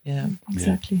 Yeah,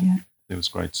 exactly. Yeah. There was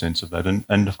a great sense of that.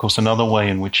 And of course, another way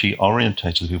in which he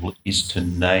orientated people is to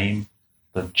name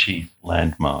the chief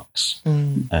landmarks.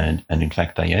 And in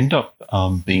fact, they end up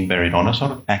being buried on a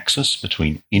sort of axis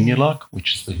between Inyaluk,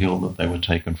 which is the hill that they were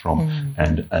taken from,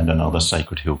 and another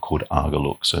sacred hill called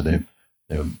Argaluk. So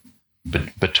they're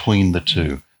between the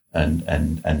two.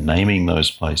 And naming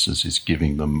those places is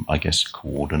giving them, I guess,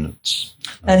 coordinates.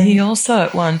 And he also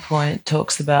at one point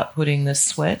talks about putting the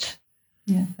sweat.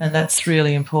 Yeah. And that's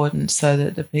really important so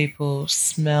that the people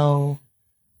smell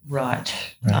right.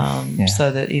 So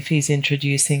that if he's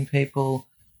introducing people,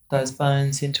 those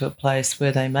bones, into a place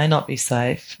where they may not be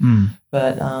safe,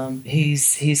 but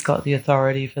he's got the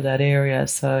authority for that area,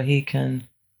 so he can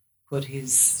put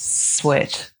his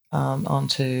sweat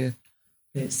onto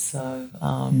this. So,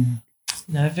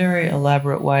 very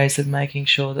elaborate ways of making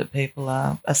sure that people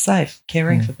are safe,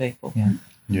 caring for people.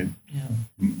 Yeah.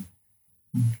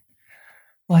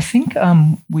 Well, I think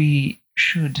we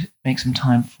should make some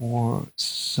time for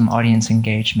some audience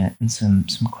engagement and some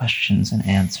questions and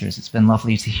answers. It's been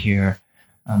lovely to hear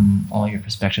all your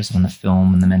perspectives on the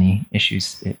film and the many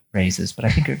issues it raises. But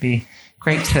I think it would be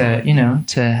great to,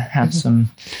 to have some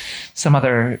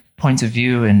other points of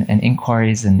view and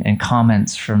inquiries and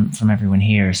comments from everyone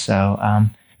here. So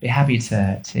be happy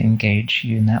to engage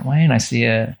you in that way. And I see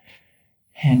a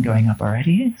hand going up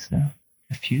already, so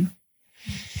a few.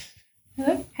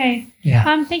 Hello. Hey.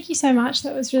 Yeah. Thank you so much.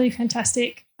 That was really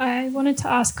fantastic. I wanted to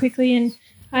ask quickly, and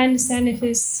I understand if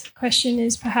this question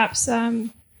is perhaps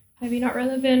maybe not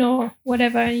relevant or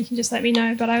whatever, and you can just let me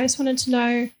know. But I just wanted to know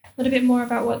a little bit more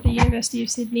about what the University of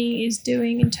Sydney is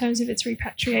doing in terms of its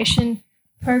repatriation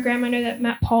program. I know that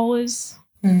Matt Pohl is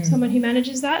someone who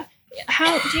manages that.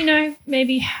 How do you know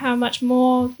maybe how much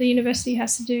more the university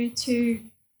has to do to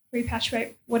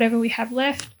repatriate whatever we have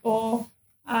left, or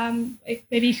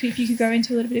maybe if you could go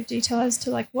into a little bit of detail as to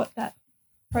like what that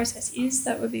process is,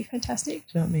 that would be fantastic.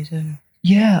 Do you want me to?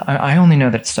 Yeah, I only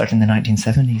know that it started in the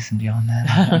 1970s, and beyond that,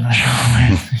 I'm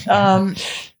not sure.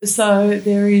 So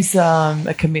there is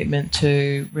a commitment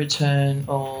to return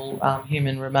all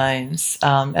human remains,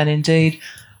 and indeed,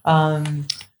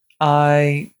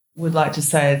 I would like to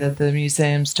say that the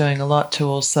museum's doing a lot to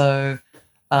also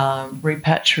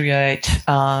repatriate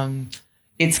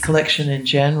its collection in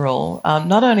general,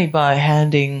 not only by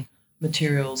handing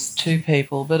materials to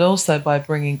people, but also by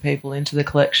bringing people into the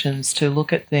collections to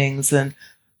look at things and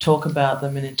talk about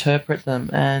them and interpret them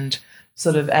and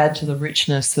sort of add to the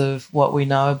richness of what we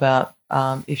know about,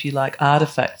 if you like,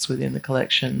 artefacts within the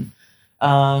collection.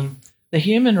 The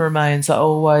human remains are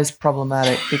always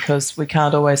problematic because we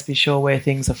can't always be sure where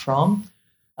things are from,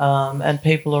 and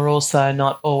people are also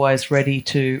not always ready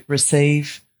to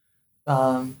receive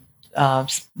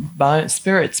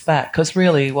spirits back, because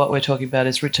really what we're talking about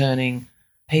is returning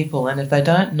people, and if they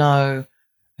don't know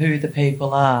who the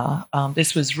people are,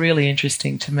 this was really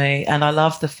interesting to me, and I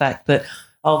love the fact that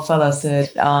old fella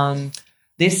said, I'm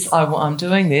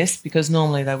doing this because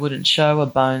normally they wouldn't show a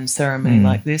bone ceremony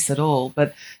like this at all,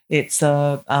 but it's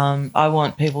I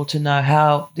want people to know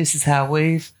how this is how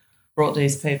we've brought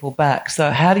these people back.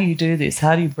 So how do you do this?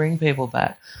 How do you bring people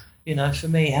back? For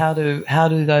me, how do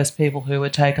those people who were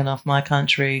taken off my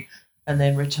country and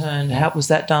then returned, how was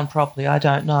that done properly? I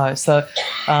don't know. So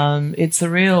it's a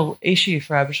real issue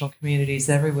for Aboriginal communities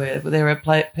everywhere. There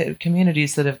are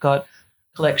communities that have got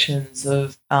collections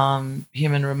of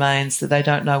human remains that they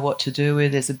don't know what to do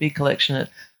with. There's a big collection at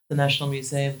the National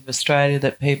Museum of Australia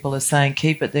that people are saying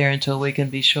keep it there until we can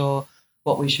be sure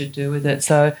what we should do with it.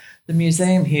 So the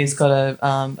museum here's got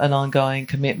an ongoing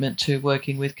commitment to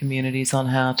working with communities on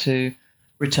how to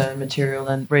return material.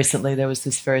 And recently there was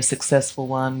this very successful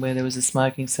one where there was a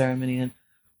smoking ceremony and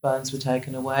bones were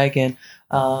taken away again.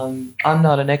 I'm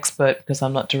not an expert because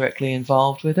I'm not directly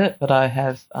involved with it, but I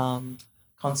have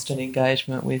constant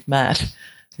engagement with Matt,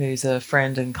 who's a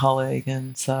friend and colleague.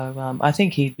 And so I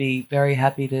think he'd be very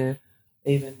happy to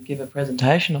even give a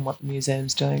presentation on what the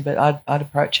museum's doing, but I'd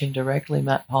approach him directly,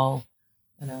 Matt Pohl,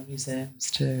 and our museums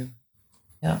too.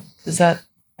 Yeah. Does that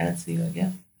answer you?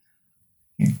 Yeah.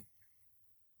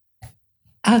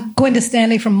 Gwenda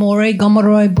Stanley from Moree,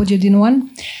 Gomeroi,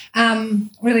 Budjadinwan.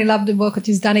 Really love the work that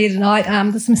he's done here tonight.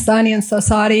 The Smithsonian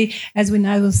Society, as we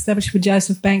know, was established with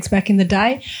Joseph Banks back in the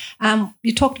day.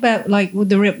 You talked about with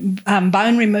the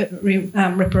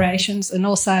bone reparations and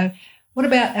also What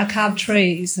about our carved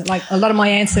trees? Like a lot of my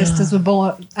ancestors were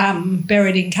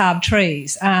buried in carved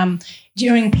trees.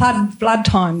 During flood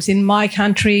times in my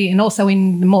country and also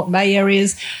in the Moreton Bay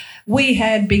areas, we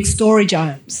had big storage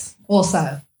homes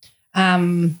also.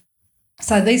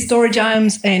 So these storage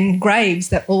homes and graves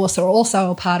that are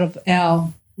also a part of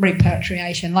our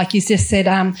repatriation. Like you just said,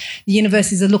 the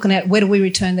universities are looking at where do we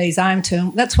return these home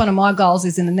to. That's one of my goals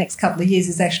is in the next couple of years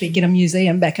is actually get a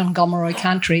museum back on Gomeroi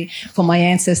country for my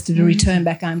ancestors to return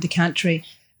back home to country.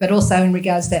 But also in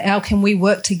regards to how can we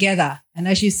work together. And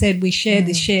as you said, we share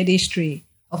this shared history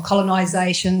of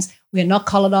colonisations. We're not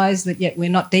colonised, but yet we're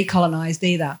not decolonised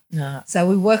either. No. So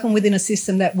we're working within a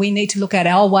system that we need to look at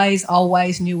our ways,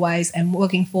 new ways, and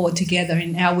working forward together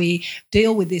in how we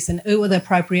deal with this and who are the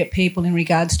appropriate people in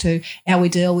regards to how we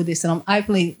deal with this. And I'm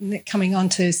openly coming on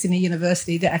to Sydney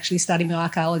University to actually study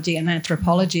archaeology and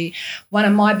anthropology. One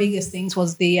of my biggest things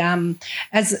was the,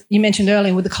 as you mentioned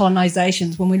earlier with the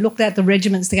colonisations, when we looked at the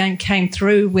regiments that came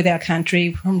through with our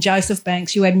country, from Joseph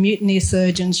Banks, you had mutineer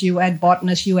surgeons, you had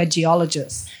botanists, you had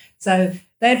geologists. So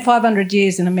they had 500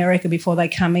 years in America before they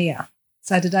come here.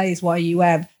 So today is why you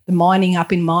have the mining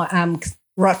up in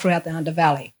right throughout the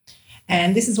Undervalley.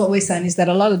 And this is what we're saying is that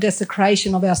a lot of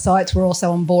desecration of our sites were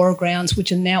also on burial grounds,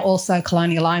 which are now also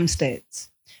colonial homesteads.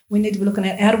 We need to be looking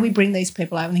at how do we bring these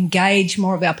people out and engage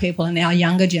more of our people in our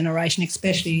younger generation,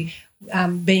 especially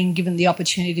being given the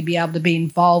opportunity to be able to be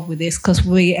involved with this, because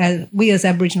we as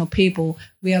Aboriginal people,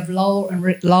 we have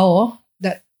law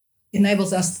that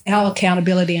enables us our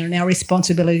accountability and our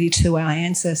responsibility to our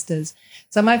ancestors.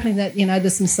 So I'm hoping that, the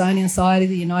Smithsonian Society,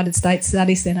 the United States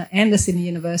Study Centre and the Sydney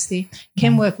University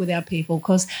can work with our people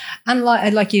because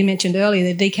unlike, like you mentioned earlier,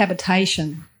 the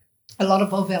decapitation, a lot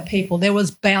of our people, there was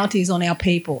bounties on our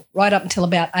people right up until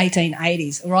about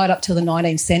 1880s, right up till the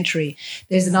 19th century.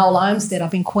 There's an old homestead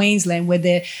up in Queensland where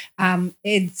the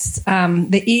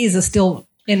ears are still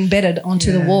embedded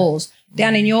onto the walls.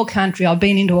 Down in your country, I've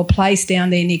been into a place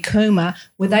down there near Cooma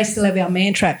where they still have our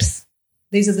man traps.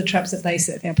 These are the traps that they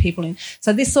set our people in.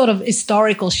 So this sort of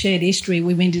historical shared history,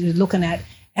 we've been looking at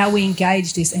how we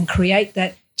engage this and create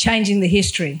that, changing the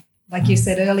history. Like you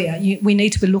said earlier, we need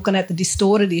to be looking at the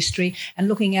distorted history and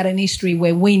looking at an history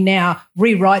where we now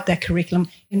rewrite that curriculum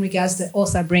in regards to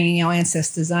also bringing our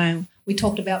ancestors home. We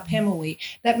talked about Pemulwuy.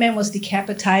 That man was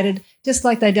decapitated just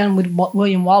like they done with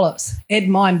William Wallace, head,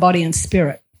 mind, body and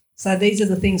spirit. So these are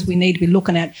the things we need to be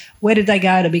looking at. Where did they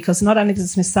go to? Because not only the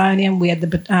Smithsonian, we had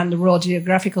the Royal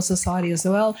Geographical Society as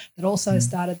well that also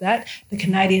started that. The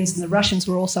Canadians and the Russians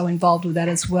were also involved with that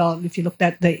as well. If you looked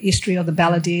at the history of the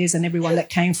Balladeers and everyone that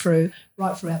came through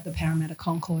right throughout the Parramatta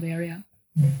Concord area.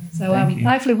 So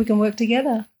hopefully we can work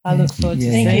together. I look forward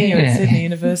to seeing you at Sydney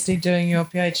University doing your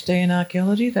PhD in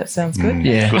archaeology. That sounds good.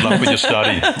 Yeah. Good luck with your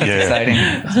study. That's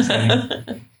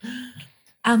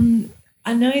exciting.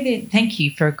 I know that, thank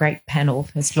you for a great panel,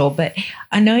 first of all, but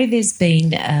I know there's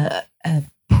been a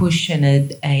push and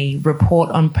a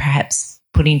report on perhaps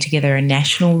putting together a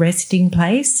national resting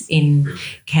place in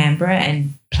Canberra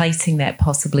and placing that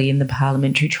possibly in the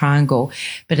Parliamentary Triangle.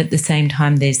 But at the same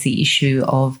time, there's the issue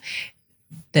of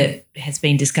that has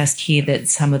been discussed here that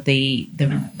some of the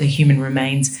human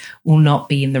remains will not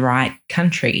be in the right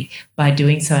country by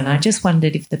doing so. And I just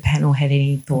wondered if the panel had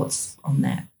any thoughts on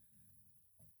that.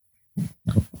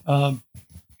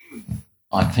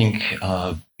 I think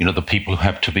the people who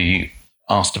have to be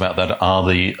asked about that are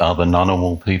the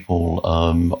Ngunnawal people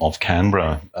of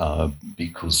Canberra,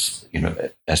 because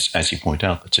as you point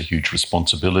out, that's a huge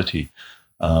responsibility.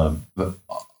 But you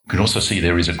can also see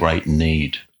there is a great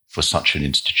need for such an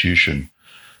institution,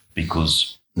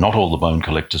 because not all the bone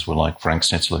collectors were like Frank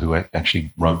Setzler, who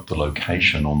actually wrote the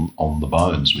location on the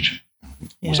bones, which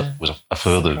was a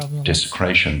further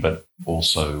desecration, but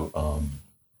also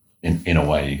in a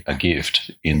way a gift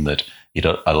in that it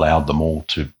allowed them all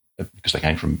to, because they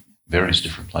came from various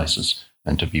different places,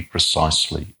 and to be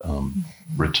precisely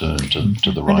returned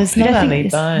to the right And it's people. not only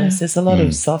bones, there's a lot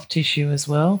of soft tissue as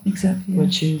well, Exactly.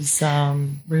 which is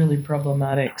really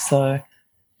problematic. So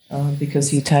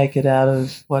because you take it out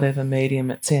of whatever medium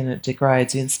it's in, it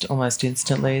degrades almost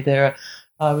instantly.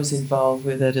 I was involved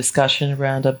with a discussion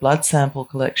around a blood sample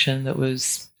collection that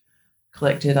was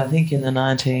collected, I think, in the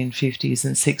 1950s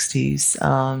and 60s.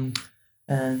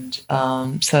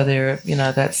 So there,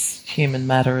 that's human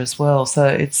matter as well. So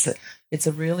it's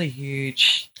a really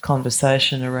huge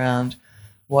conversation around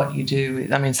what you do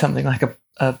with, something like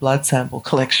a blood sample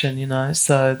collection,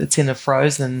 so it's in a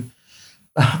frozen,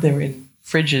 they're in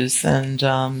fridges, and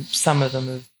some of them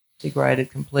have degraded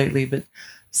completely, but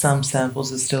some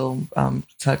samples are still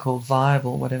so-called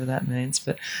viable, whatever that means.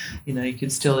 But, you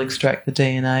could still extract the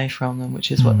DNA from them,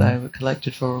 which is what they were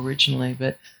collected for originally.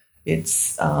 But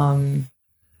it's, I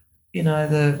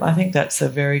think that's a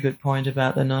very good point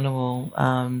about the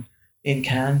Ngunnawal in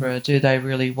Canberra. Do they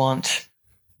really want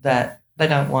that? They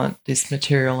don't want this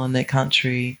material in their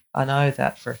country. I know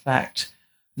that for a fact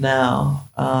now.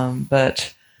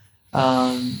 But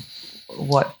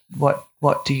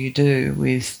what do you do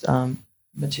with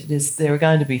there are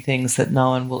going to be things that no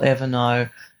one will ever know,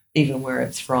 even where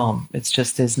it's from. It's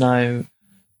just there's no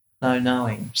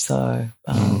knowing. So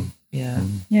yeah.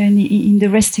 Yeah, and in the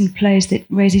resting place, that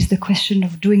raises the question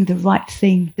of doing the right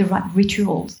thing, the right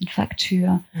rituals. In fact,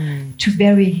 to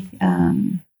bury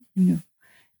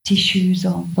tissues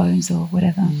or bones or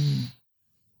whatever.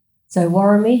 So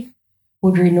Warrami,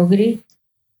 Woodri Nuguri.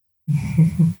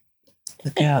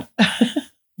 Look out.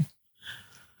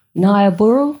 Naya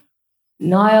Buru,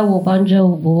 Naya Wabanja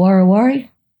Warawari,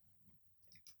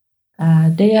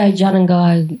 Dea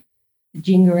Janangai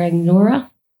Jingarang Nura,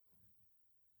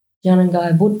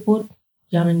 Janangai Butput,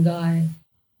 Janangai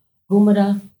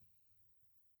Gumada,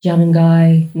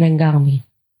 Janangai Nangami.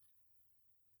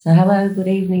 So hello, good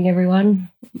evening everyone.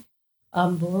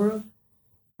 I'm Buru.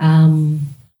 I'm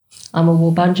a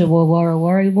Wabanja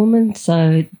Warawari woman,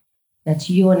 so that's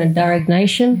Yuin and Darug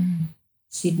Nation,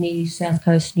 Sydney, South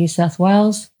Coast, New South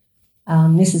Wales.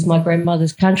 This is my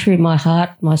grandmother's country, my heart,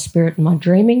 my spirit and my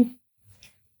dreaming.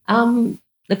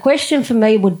 The question for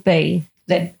me would be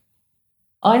that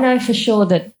I know for sure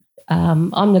that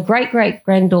I'm the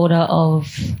great-great-granddaughter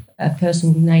of a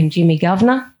person named Jimmy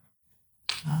Governor.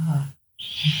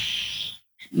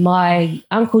 My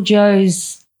Uncle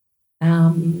Joe's,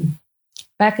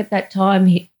 back at that time,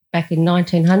 back in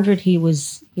 1900, he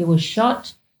was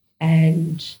shot,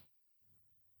 and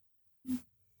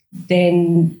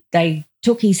then they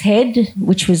took his head,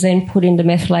 which was then put into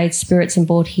methylated spirits and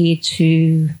brought here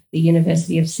to the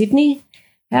University of Sydney.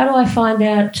 How do I find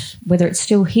out whether it's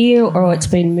still here or it's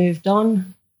been moved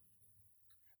on?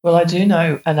 Well, I do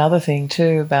know another thing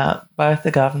too about both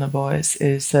the Governor boys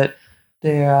is that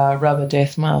there are rubber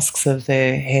death masks of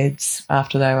their heads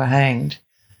after they were hanged,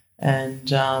 and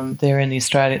they were in the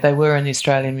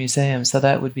Australian Museum, so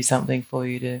that would be something for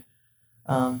you to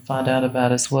find out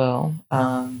about as well.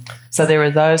 So there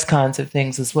are those kinds of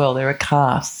things as well. There are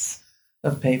casts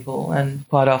of people, and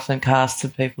quite often casts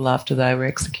of people after they were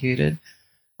executed.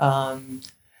 So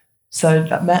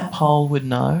Matt Pole would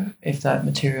know if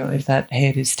that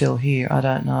head is still here. I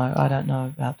don't know. I don't know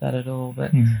about that at all,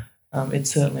 but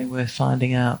it's certainly worth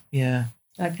finding out. Yeah.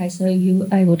 Okay, so you were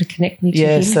able to connect me to him?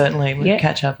 Yeah, certainly. We'll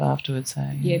catch up afterwards.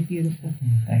 Yeah, beautiful.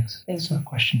 Thanks. Thanks. So a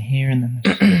question here and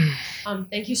then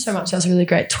thank you so much. That was a really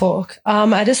great talk.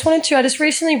 I just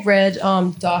recently read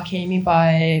Dark Amy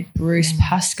by Bruce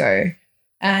Pascoe,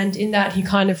 and in that he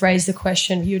kind of raised the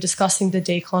question, you were discussing the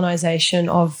decolonisation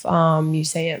of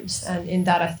museums, and in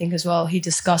that I think as well he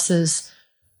discusses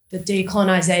the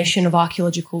decolonisation of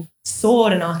archaeological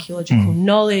thought and archaeological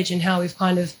knowledge, and how we've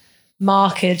kind of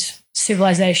marked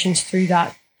civilizations through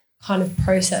that kind of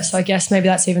process. So I guess maybe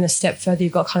that's even a step further.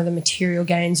 You've got kind of the material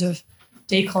gains of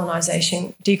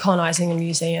decolonising a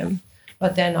museum.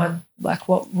 But then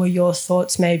what were your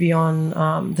thoughts maybe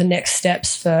on the next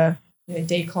steps for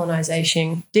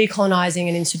decolonising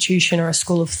an institution or a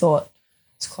school of thought?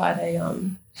 It's quite a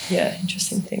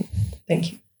interesting thing.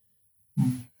 Thank you.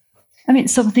 I mean,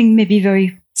 something maybe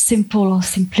very simple or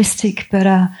simplistic,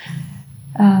 but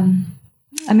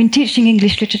teaching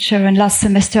English literature, and last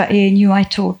semester at ANU I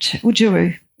taught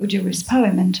Ujuru's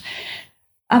poem, and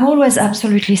I'm always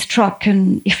absolutely struck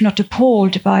and, if not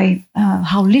appalled, by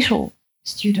how little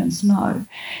students know.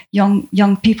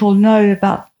 Young people know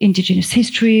about Indigenous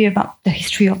history, about the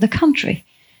history of the country.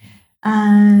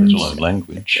 And let alone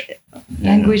language.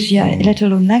 Let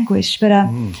alone language. But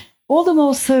all the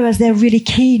more so as they're really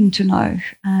keen to know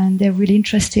and they're really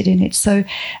interested in it. So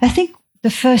I think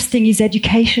the first thing is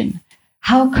education.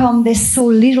 How come there's so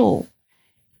little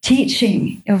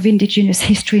teaching of Indigenous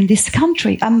history in this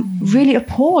country? I'm really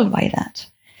appalled by that.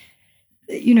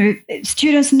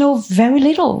 Students know very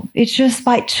little. It's just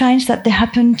by chance that they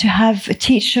happen to have a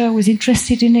teacher who was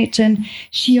interested in it, and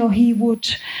she or he would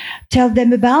tell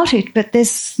them about it. But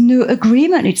there's no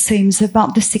agreement, it seems,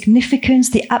 about the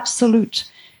significance, the absolute,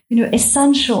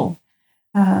 essential,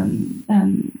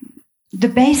 the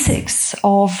basics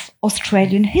of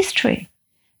Australian history.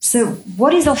 So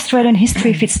what is Australian history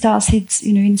if it starts in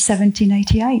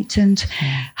 1788? And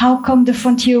how come the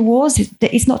frontier wars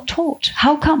is not taught?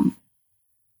 How come?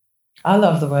 I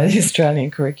love the way the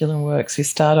Australian curriculum works. You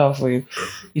start off with,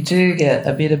 you do get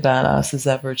a bit about us as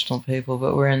Aboriginal people,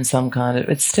 but we're in some kind of,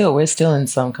 we're still in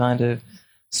some kind of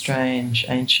strange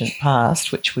ancient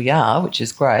past, which we are, which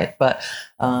is great, but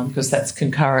because that's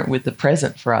concurrent with the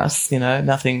present for us,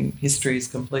 history is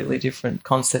a completely different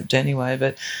concept anyway.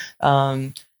 But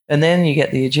and then you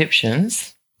get the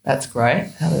Egyptians. That's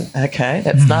great. Okay,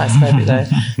 that's nice. Maybe they.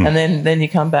 And then you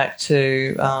come back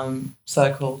to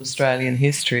so-called Australian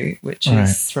history, which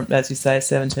is from, as you say,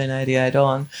 1788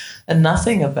 on, and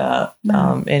nothing about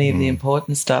any of the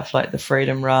important stuff like the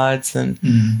freedom rides and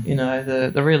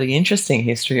the really interesting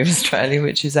history of Australia,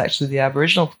 which is actually the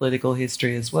Aboriginal political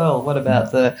history as well. What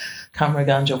about the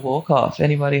Cumragunja walk-off?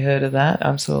 Anybody heard of that?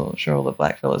 I'm sure all the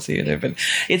blackfellas here do, but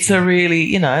it's a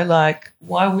really,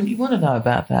 why wouldn't you want to know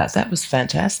about that? That was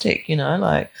fantastic,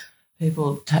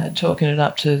 people talking it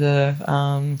up to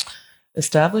the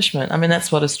establishment. I mean,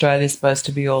 that's what Australia's supposed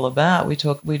to be all about. We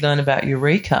learn about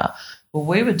Eureka. Well,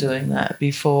 we were doing that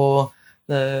before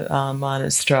the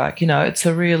miners' strike. It's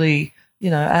a really,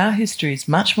 our history is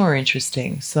much more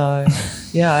interesting. So,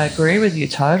 yeah, I agree with you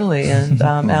totally. And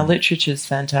our literature is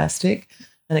fantastic,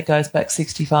 and it goes back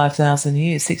 65,000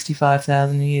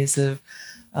 years of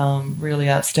really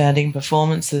outstanding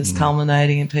performances,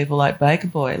 culminating in people like Baker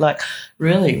Boy. Like,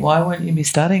 really, why wouldn't you be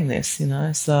studying this?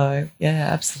 So yeah,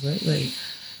 absolutely,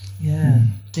 yeah,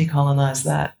 decolonise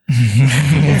that.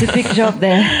 It's a big job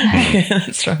there. Yeah,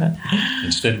 that's right.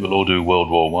 Instead, we'll all do World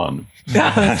War One.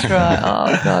 Yeah, that's right.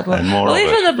 Oh God, well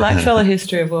even it. the blackfella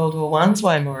history of World War One's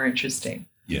way more interesting.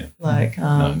 Yeah, like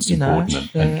it's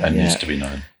important and needs to be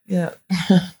known. Yeah.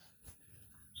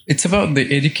 It's about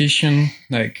the education,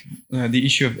 the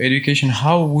issue of education.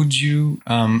 How would you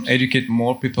educate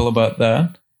more people about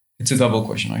that? It's a double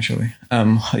question, actually.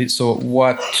 So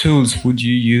what tools would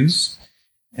you use?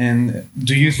 And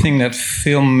do you think that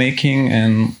filmmaking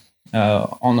and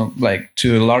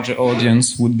to a larger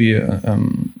audience would be a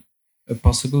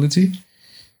possibility?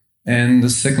 And the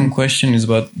second question is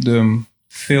about the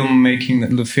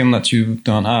filmmaking, the film that you've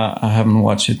done. I haven't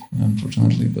watched it,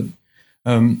 unfortunately, but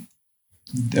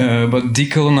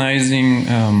decolonizing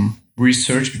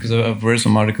research, because I've read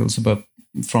some articles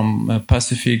from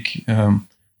Pacific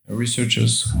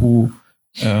researchers who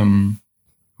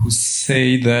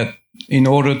say that in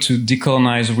order to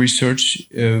decolonize research,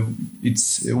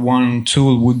 it's one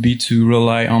tool would be to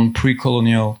rely on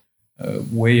pre-colonial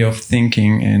way of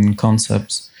thinking and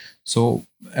concepts. So,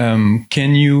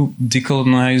 can you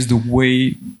decolonize the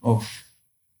way of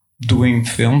doing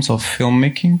films, of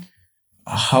filmmaking?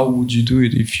 How would you do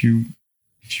it if you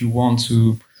want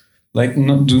to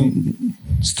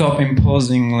stop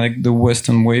imposing the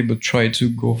Western way, but try to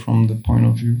go from the point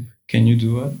of view? Can you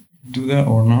do that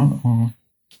or not? Or?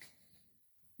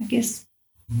 I guess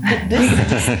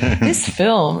this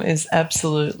film is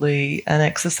absolutely an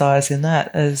exercise in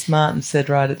that, as Martin said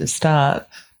right at the start.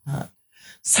 At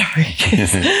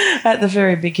the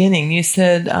very beginning, you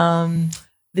said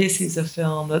this is a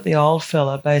film that the old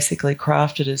fella basically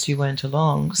crafted as you went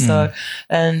along. So,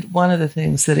 and one of the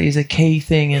things that is a key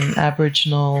thing in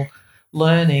Aboriginal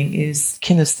learning is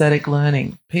kinesthetic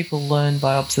learning. People learn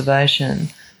by observation,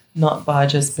 not by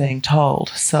just being told.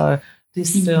 So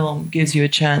this film gives you a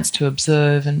chance to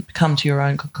observe and come to your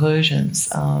own conclusions.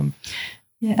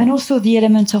 Yeah, and also the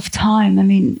element of time. I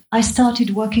mean, I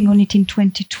started working on it in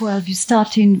 2012. You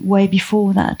started way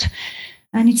before that.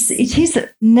 And it is a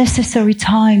necessary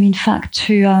time, in fact,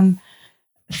 to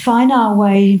find our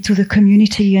way into the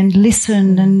community and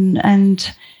listen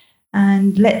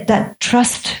and let that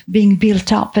trust being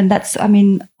built up. And that's,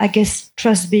 I guess,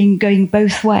 trust going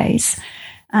both ways,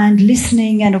 and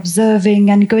listening and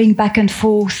observing and going back and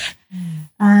forth.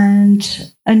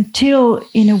 And until,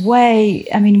 in a way,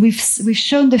 we've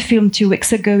shown the film 2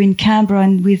 weeks ago in Canberra,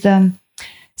 and with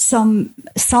some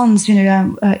sons,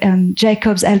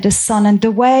 Jacob's eldest son, and the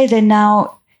way they're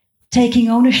now taking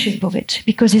ownership of it,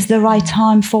 because it's the right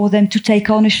time for them to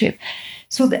take ownership.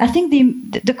 So I think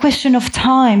the question of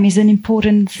time is an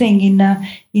important thing in that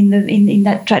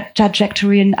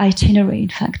trajectory and itinerary, in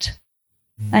fact.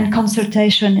 And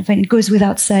consultation, it goes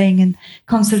without saying, and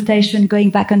consultation,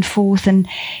 going back and forth and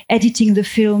editing the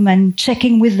film and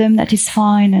checking with them that it's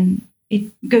fine, and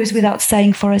it goes without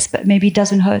saying for us, but maybe it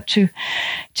doesn't hurt to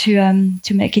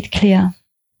make it clear.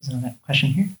 There's another question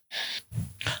here.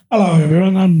 Hello,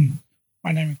 everyone.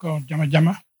 My name is called Jama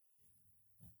Jama.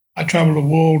 I travel the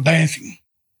world dancing.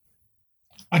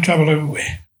 I travel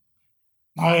everywhere.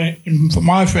 For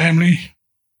my family,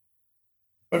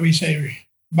 what we say,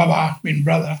 Baba, mean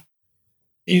brother,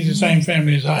 he's the same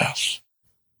family as ours.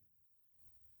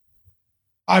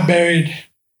 I buried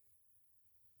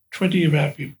 20 of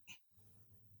our people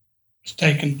was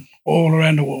taken all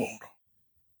around the world.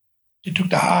 They took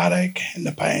the heartache and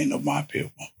the pain of my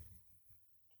people.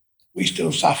 We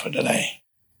still suffer today.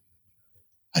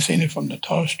 I've seen it from the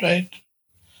Torres Strait.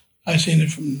 I've seen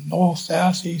it from north,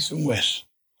 south, east, and west.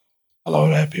 A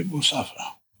lot of our people suffer.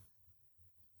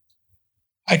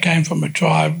 I came from a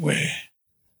tribe where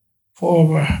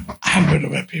over 100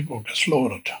 of our people got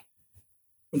slaughtered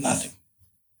for nothing.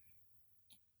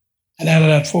 And out of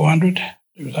that 400,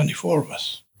 there was only 4 of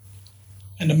us.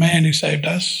 And the man who saved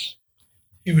us,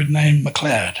 he was named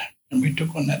McLeod, and we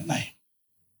took on that name,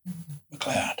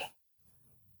 McLeod.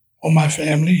 All my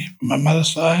family, from my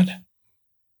mother's side,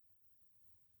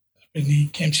 we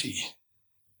need Kempsey.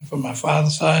 And from my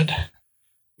father's side,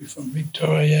 we're from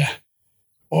Victoria,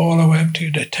 all the way up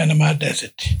to the Tanama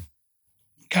Desert,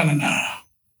 Kalanara.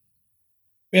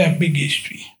 We have big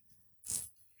history,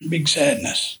 big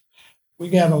sadness. We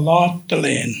got a lot to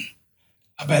learn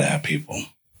about our people.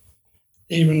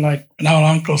 Even like when our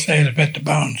uncle said about the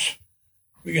bones,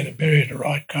 we got to bury the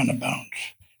right kind of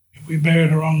bones. If we bury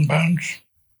the wrong bones,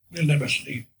 we'll never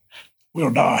sleep.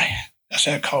 We'll die. That's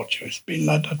our culture. It's been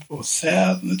like that for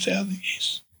thousands and thousands of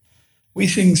years. We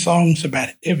sing songs about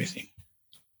everything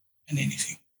and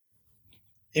anything.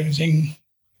 Everything,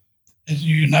 as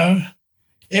you know,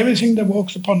 everything that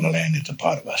walks upon the land is a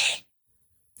part of us.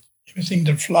 Everything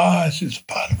that flies is a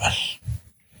part of us.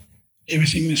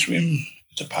 Everything that swims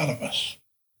is a part of us.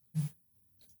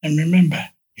 And remember,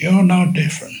 you're no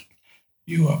different.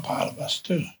 You are part of us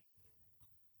too.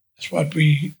 That's what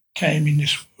we came in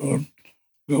this world.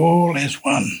 We're all as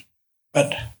one,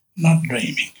 but not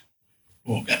dreaming.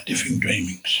 We all got different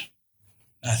dreamings.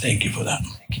 I thank you for that.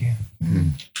 Thank you.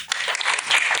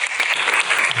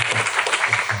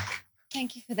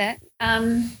 Thank you for that.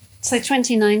 So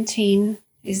 2019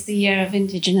 is the year of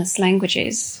Indigenous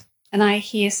languages, and I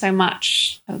hear so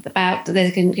much about that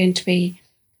there's going to be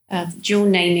dual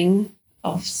naming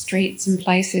of streets and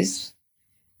places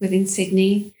within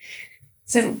Sydney.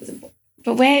 So,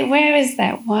 but where is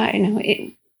that? Why,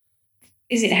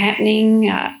 is it happening?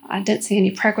 I don't see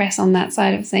any progress on that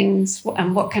side of things.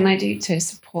 And what can I do to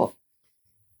support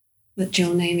the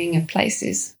dual naming of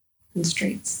places and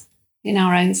streets in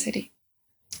our own city?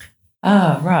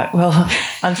 Right. Well,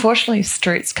 unfortunately,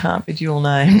 streets can't be dual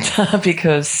named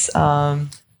because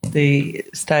the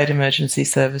state emergency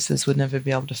services would never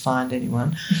be able to find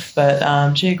anyone.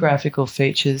 But geographical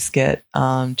features get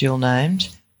dual named,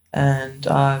 and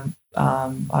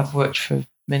I've worked for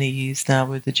many years now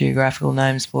with the Geographical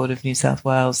Names Board of New South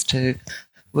Wales to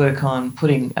work on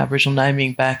putting Aboriginal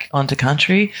naming back onto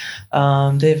country.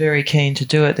 They're very keen to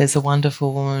do it. There's a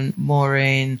wonderful woman,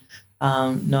 Maureen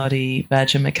Noddy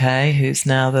Badger McKay, who's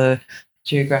now the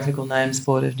Geographical Names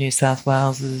Board of New South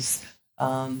Wales's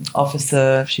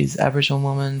officer. She's an Aboriginal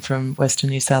woman from Western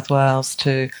New South Wales.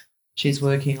 She's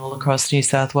working all across New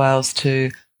South Wales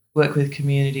to work with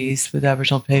communities, with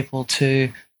Aboriginal people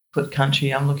to put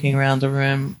country. I'm looking around the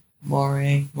room.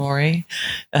 Maury,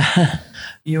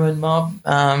 you and Mob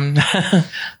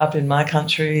up in my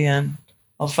country, and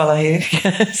old fella here,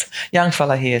 young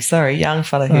fella here. So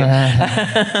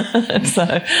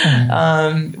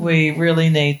we really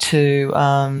need to,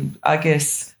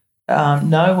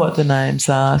 know what the names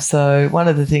are. So one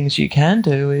of the things you can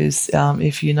do is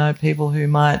if you know people who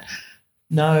might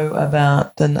know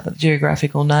about the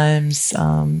geographical names,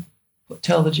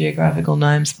 tell the Geographical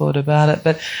Names Board about it.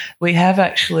 But we have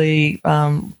actually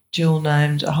dual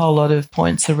named a whole lot of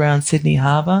points around Sydney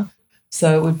Harbour.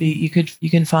 So it would be you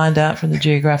can find out from the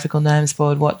Geographical Names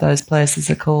Board what those places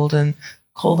are called and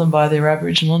call them by their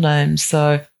Aboriginal names.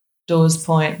 So Dawes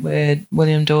Point, where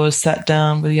William Dawes sat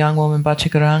down with a young woman,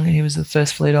 Bachikarang, he was the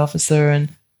First Fleet officer, and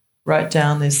wrote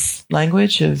down this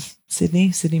language of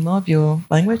Sydney Mob, your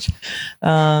language.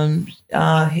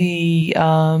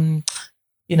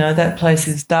 That place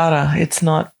is Dara. It's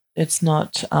not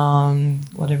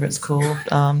whatever it's called,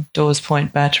 Dawes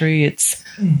Point Battery. It's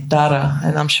Dara,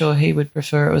 and I'm sure he would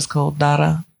prefer it was called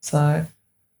Dara. So,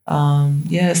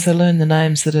 so learn the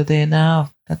names that are there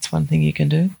now. That's one thing you can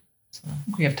do. So.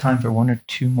 We have time for one or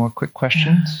two more quick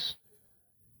questions.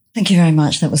 Thank you very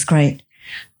much. That was great.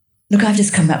 Look, I've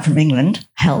just come back from England.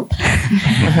 Help.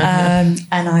 And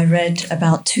I read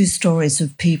about 2 stories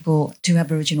of people, 2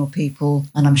 Aboriginal people,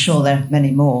 and I'm sure there are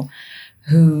many more,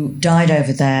 who died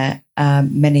over there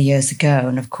many years ago.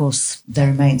 And, of course, their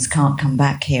remains can't come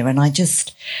back here. And I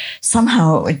just,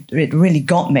 somehow it really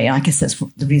got me. I guess that's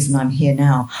the reason I'm here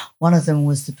now. One of them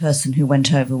was the person who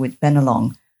went over with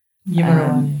Benelong,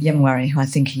 Yemwari, who I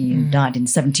think he died in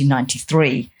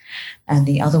 1793. And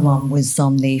the other one was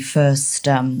on the first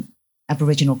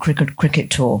Aboriginal cricket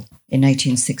tour in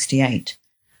 1868.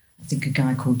 I think a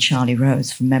guy called Charlie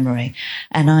Rose, from memory.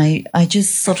 And I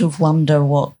just sort of wonder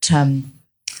what,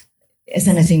 has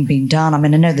anything been done? I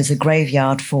mean, I know there's a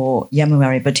graveyard for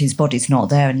Yamuwari, but his body's not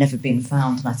there and never been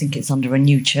found. And I think it's under a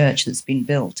new church that's been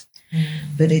built.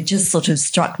 But it just sort of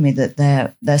struck me that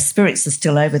their spirits are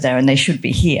still over there and they should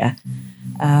be here.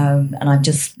 And I'm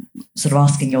just sort of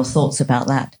asking your thoughts about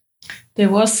that. There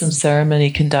was some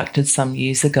ceremony conducted some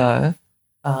years ago,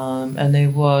 and there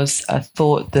was a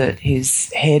thought that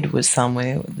his head was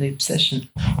somewhere. The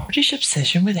British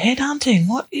obsession with headhunting.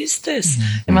 What is this?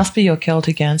 It must be your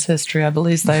Celtic ancestry. I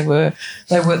believe they were.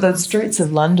 The streets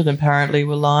of London apparently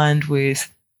were lined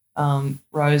with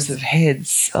rows of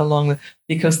heads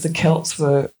because the Celts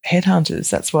were headhunters.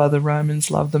 That's why the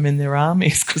Romans loved them in their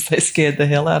armies, because they scared the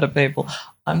hell out of people.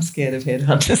 I'm scared of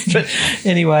headhunters. But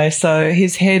anyway, so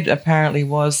his head apparently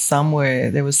was somewhere.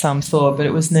 There was some thought, but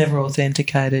it was never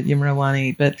authenticated,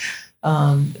 Yimrawani. But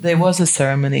there was a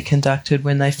ceremony conducted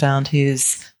when they found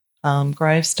his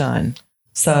gravestone.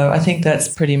 So I think that's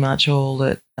pretty much all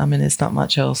that, I mean, there's not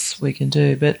much else we can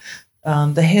do. But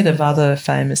the head of other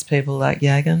famous people like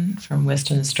Yagan from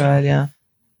Western Australia,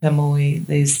 Pemulwuy,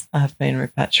 these have been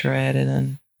repatriated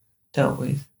and dealt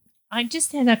with. I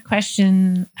just had a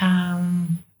question.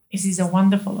 This is a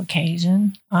wonderful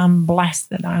occasion. I'm blessed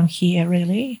that I'm here,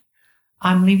 really.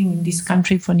 I'm living in this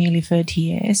country for nearly 30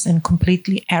 years and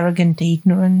completely arrogant,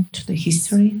 ignorant to the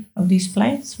history of this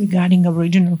place regarding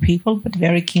Aboriginal people, but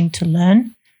very keen to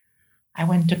learn. I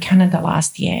went to Canada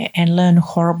last year and learned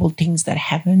horrible things that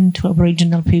happened to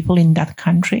Aboriginal people in that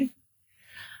country.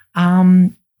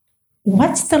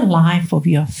 What's the life of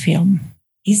your film?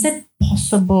 Is it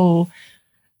possible?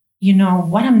 You know,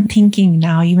 what I'm thinking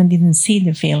now, even didn't see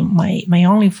the film, my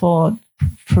only thought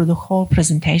for the whole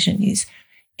presentation is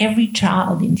every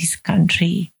child in this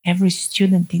country, every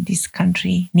student in this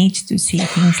country needs to see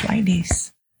things like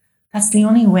this. That's the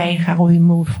only way how we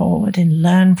move forward and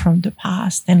learn from the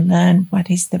past and learn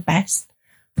what is the best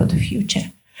for the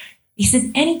future. Is there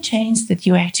any chance that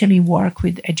you actually work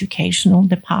with educational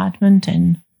department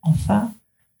and offer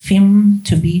film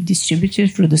to be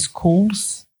distributed through the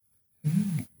schools?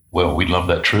 Well, we'd love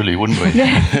that truly, wouldn't we?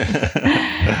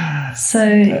 So,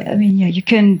 I mean, yeah, you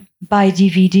can buy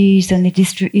DVDs and it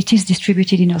is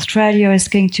distributed in Australia. It's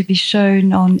going to be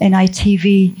shown on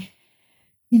NITV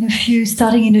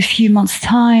starting in a few months'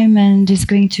 time, and it's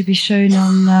going to be shown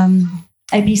on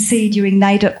ABC during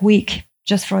NAIDOC week,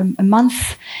 just for a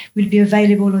month. Will be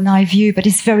available on iView, but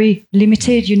it's very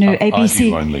limited. ABC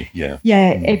iView only, yeah.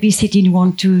 Yeah, ABC didn't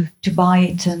want to buy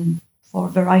it, and for a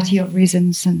variety of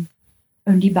reasons, and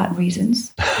only bad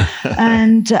reasons.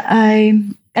 And I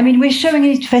mean, we're showing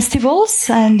it at festivals,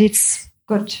 and it's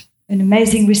got an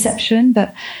amazing reception,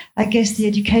 but I guess the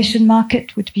education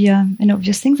market would be an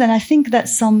obvious thing. And I think that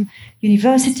some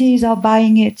universities are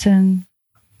buying it, and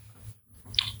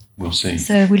we'll see.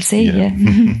 So we'll see, yeah.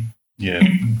 Yeah.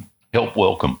 Help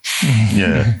welcome.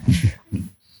 Yeah.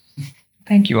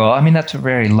 Thank you all. I mean, that's a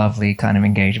very lovely kind of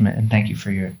engagement, and thank you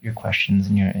for your questions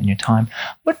and your time.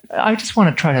 But I just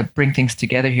want to try to bring things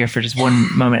together here for just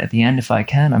one moment at the end, if I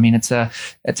can. I mean, it's a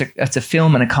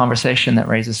film and a conversation that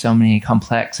raises so many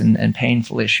complex and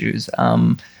painful issues,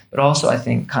 but also I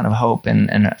think kind of hope and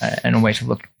a way to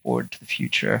look forward to the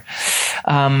future.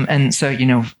 And so,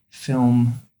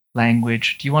 film,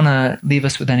 language. Do you want to leave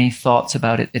us with any thoughts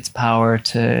about its power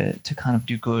to kind of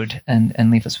do good,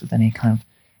 and leave us with any kind of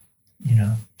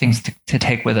things to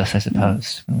take with us, I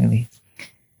suppose, when we leave?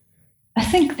 I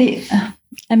think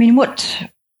what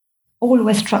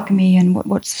always struck me, and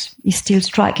what is still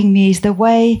striking me, is the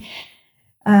way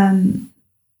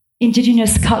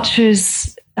Indigenous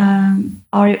cultures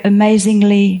are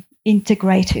amazingly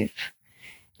integrative.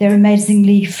 They're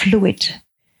amazingly fluid.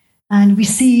 And we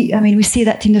see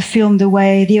that in the film, the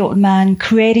way the old man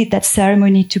created that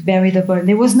ceremony to bury the body.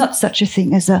 There was not such a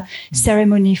thing as a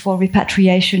ceremony for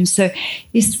repatriation. So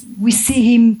we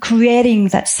see him creating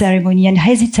that ceremony and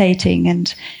hesitating,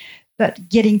 but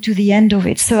getting to the end of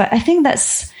it. So I think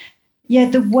that's,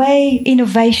 the way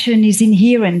innovation is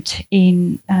inherent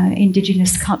in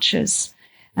Indigenous cultures,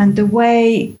 and the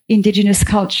way Indigenous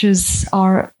cultures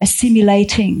are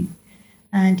assimilating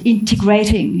and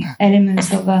integrating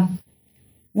elements of a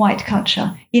white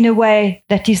culture in a way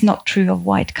that is not true of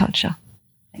white culture.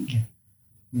 Thank you.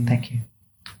 Thank you.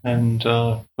 And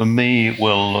for me,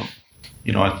 well,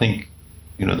 I think,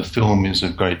 the film is a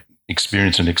great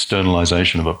experience and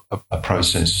externalization of a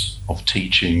process of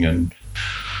teaching. And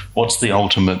what's the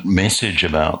ultimate message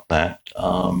about that?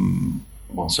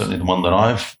 Well, certainly the one that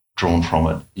I've drawn from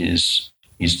it is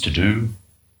to do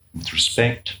with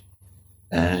respect,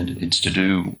 and it's to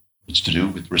do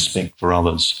with respect for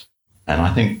others. And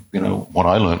I think, what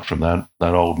I learned from that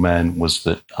old man was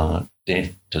that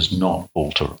death does not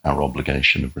alter our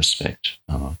obligation of respect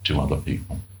to other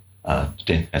people.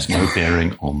 Death has no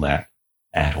bearing on that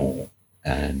at all.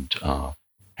 And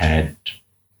had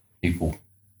people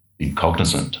been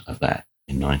cognizant of that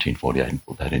in 1948 and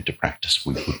put that into practice,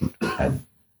 we wouldn't have had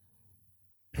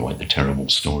the terrible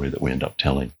story that we end up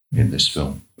telling in this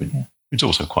film. It's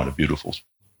also quite a beautiful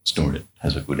story. It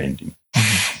has a good ending.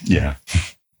 Yeah.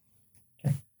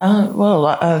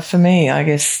 For me, I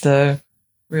guess the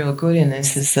real good in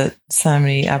this is that so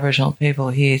many Aboriginal people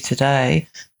here today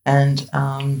and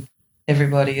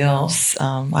everybody else,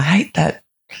 I hate that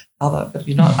other, but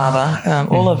you're not other,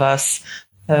 all of us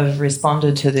have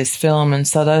responded to this film. And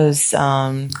so those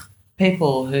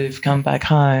people who've come back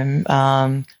home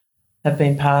have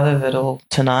been part of it all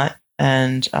tonight.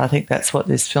 And I think that's what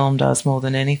this film does more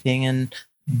than anything. And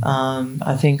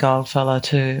I think old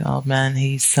man,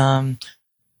 he's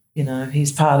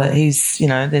he's part of,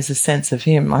 there's a sense of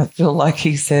him. I feel like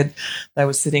he said they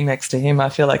were sitting next to him. I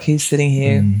feel like he's sitting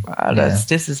here.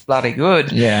 This is bloody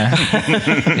good. Yeah.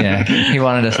 Yeah. He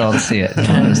wanted us all to see it.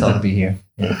 He wanted us all to be here.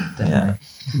 Yeah,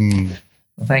 definitely. Yeah.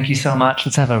 Well, thank you so much.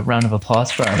 Let's have a round of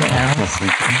applause for our panelists.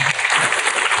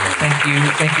 Thank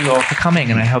you all for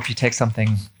coming, and I hope you take something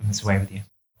from this away with you.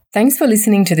 Thanks for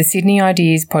listening to the Sydney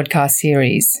Ideas podcast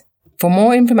series. For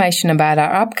more information about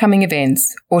our upcoming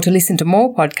events or to listen to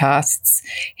more podcasts,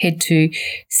 head to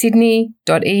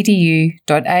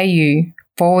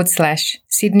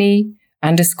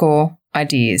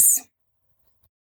sydney.edu.au/Sydney_ideas.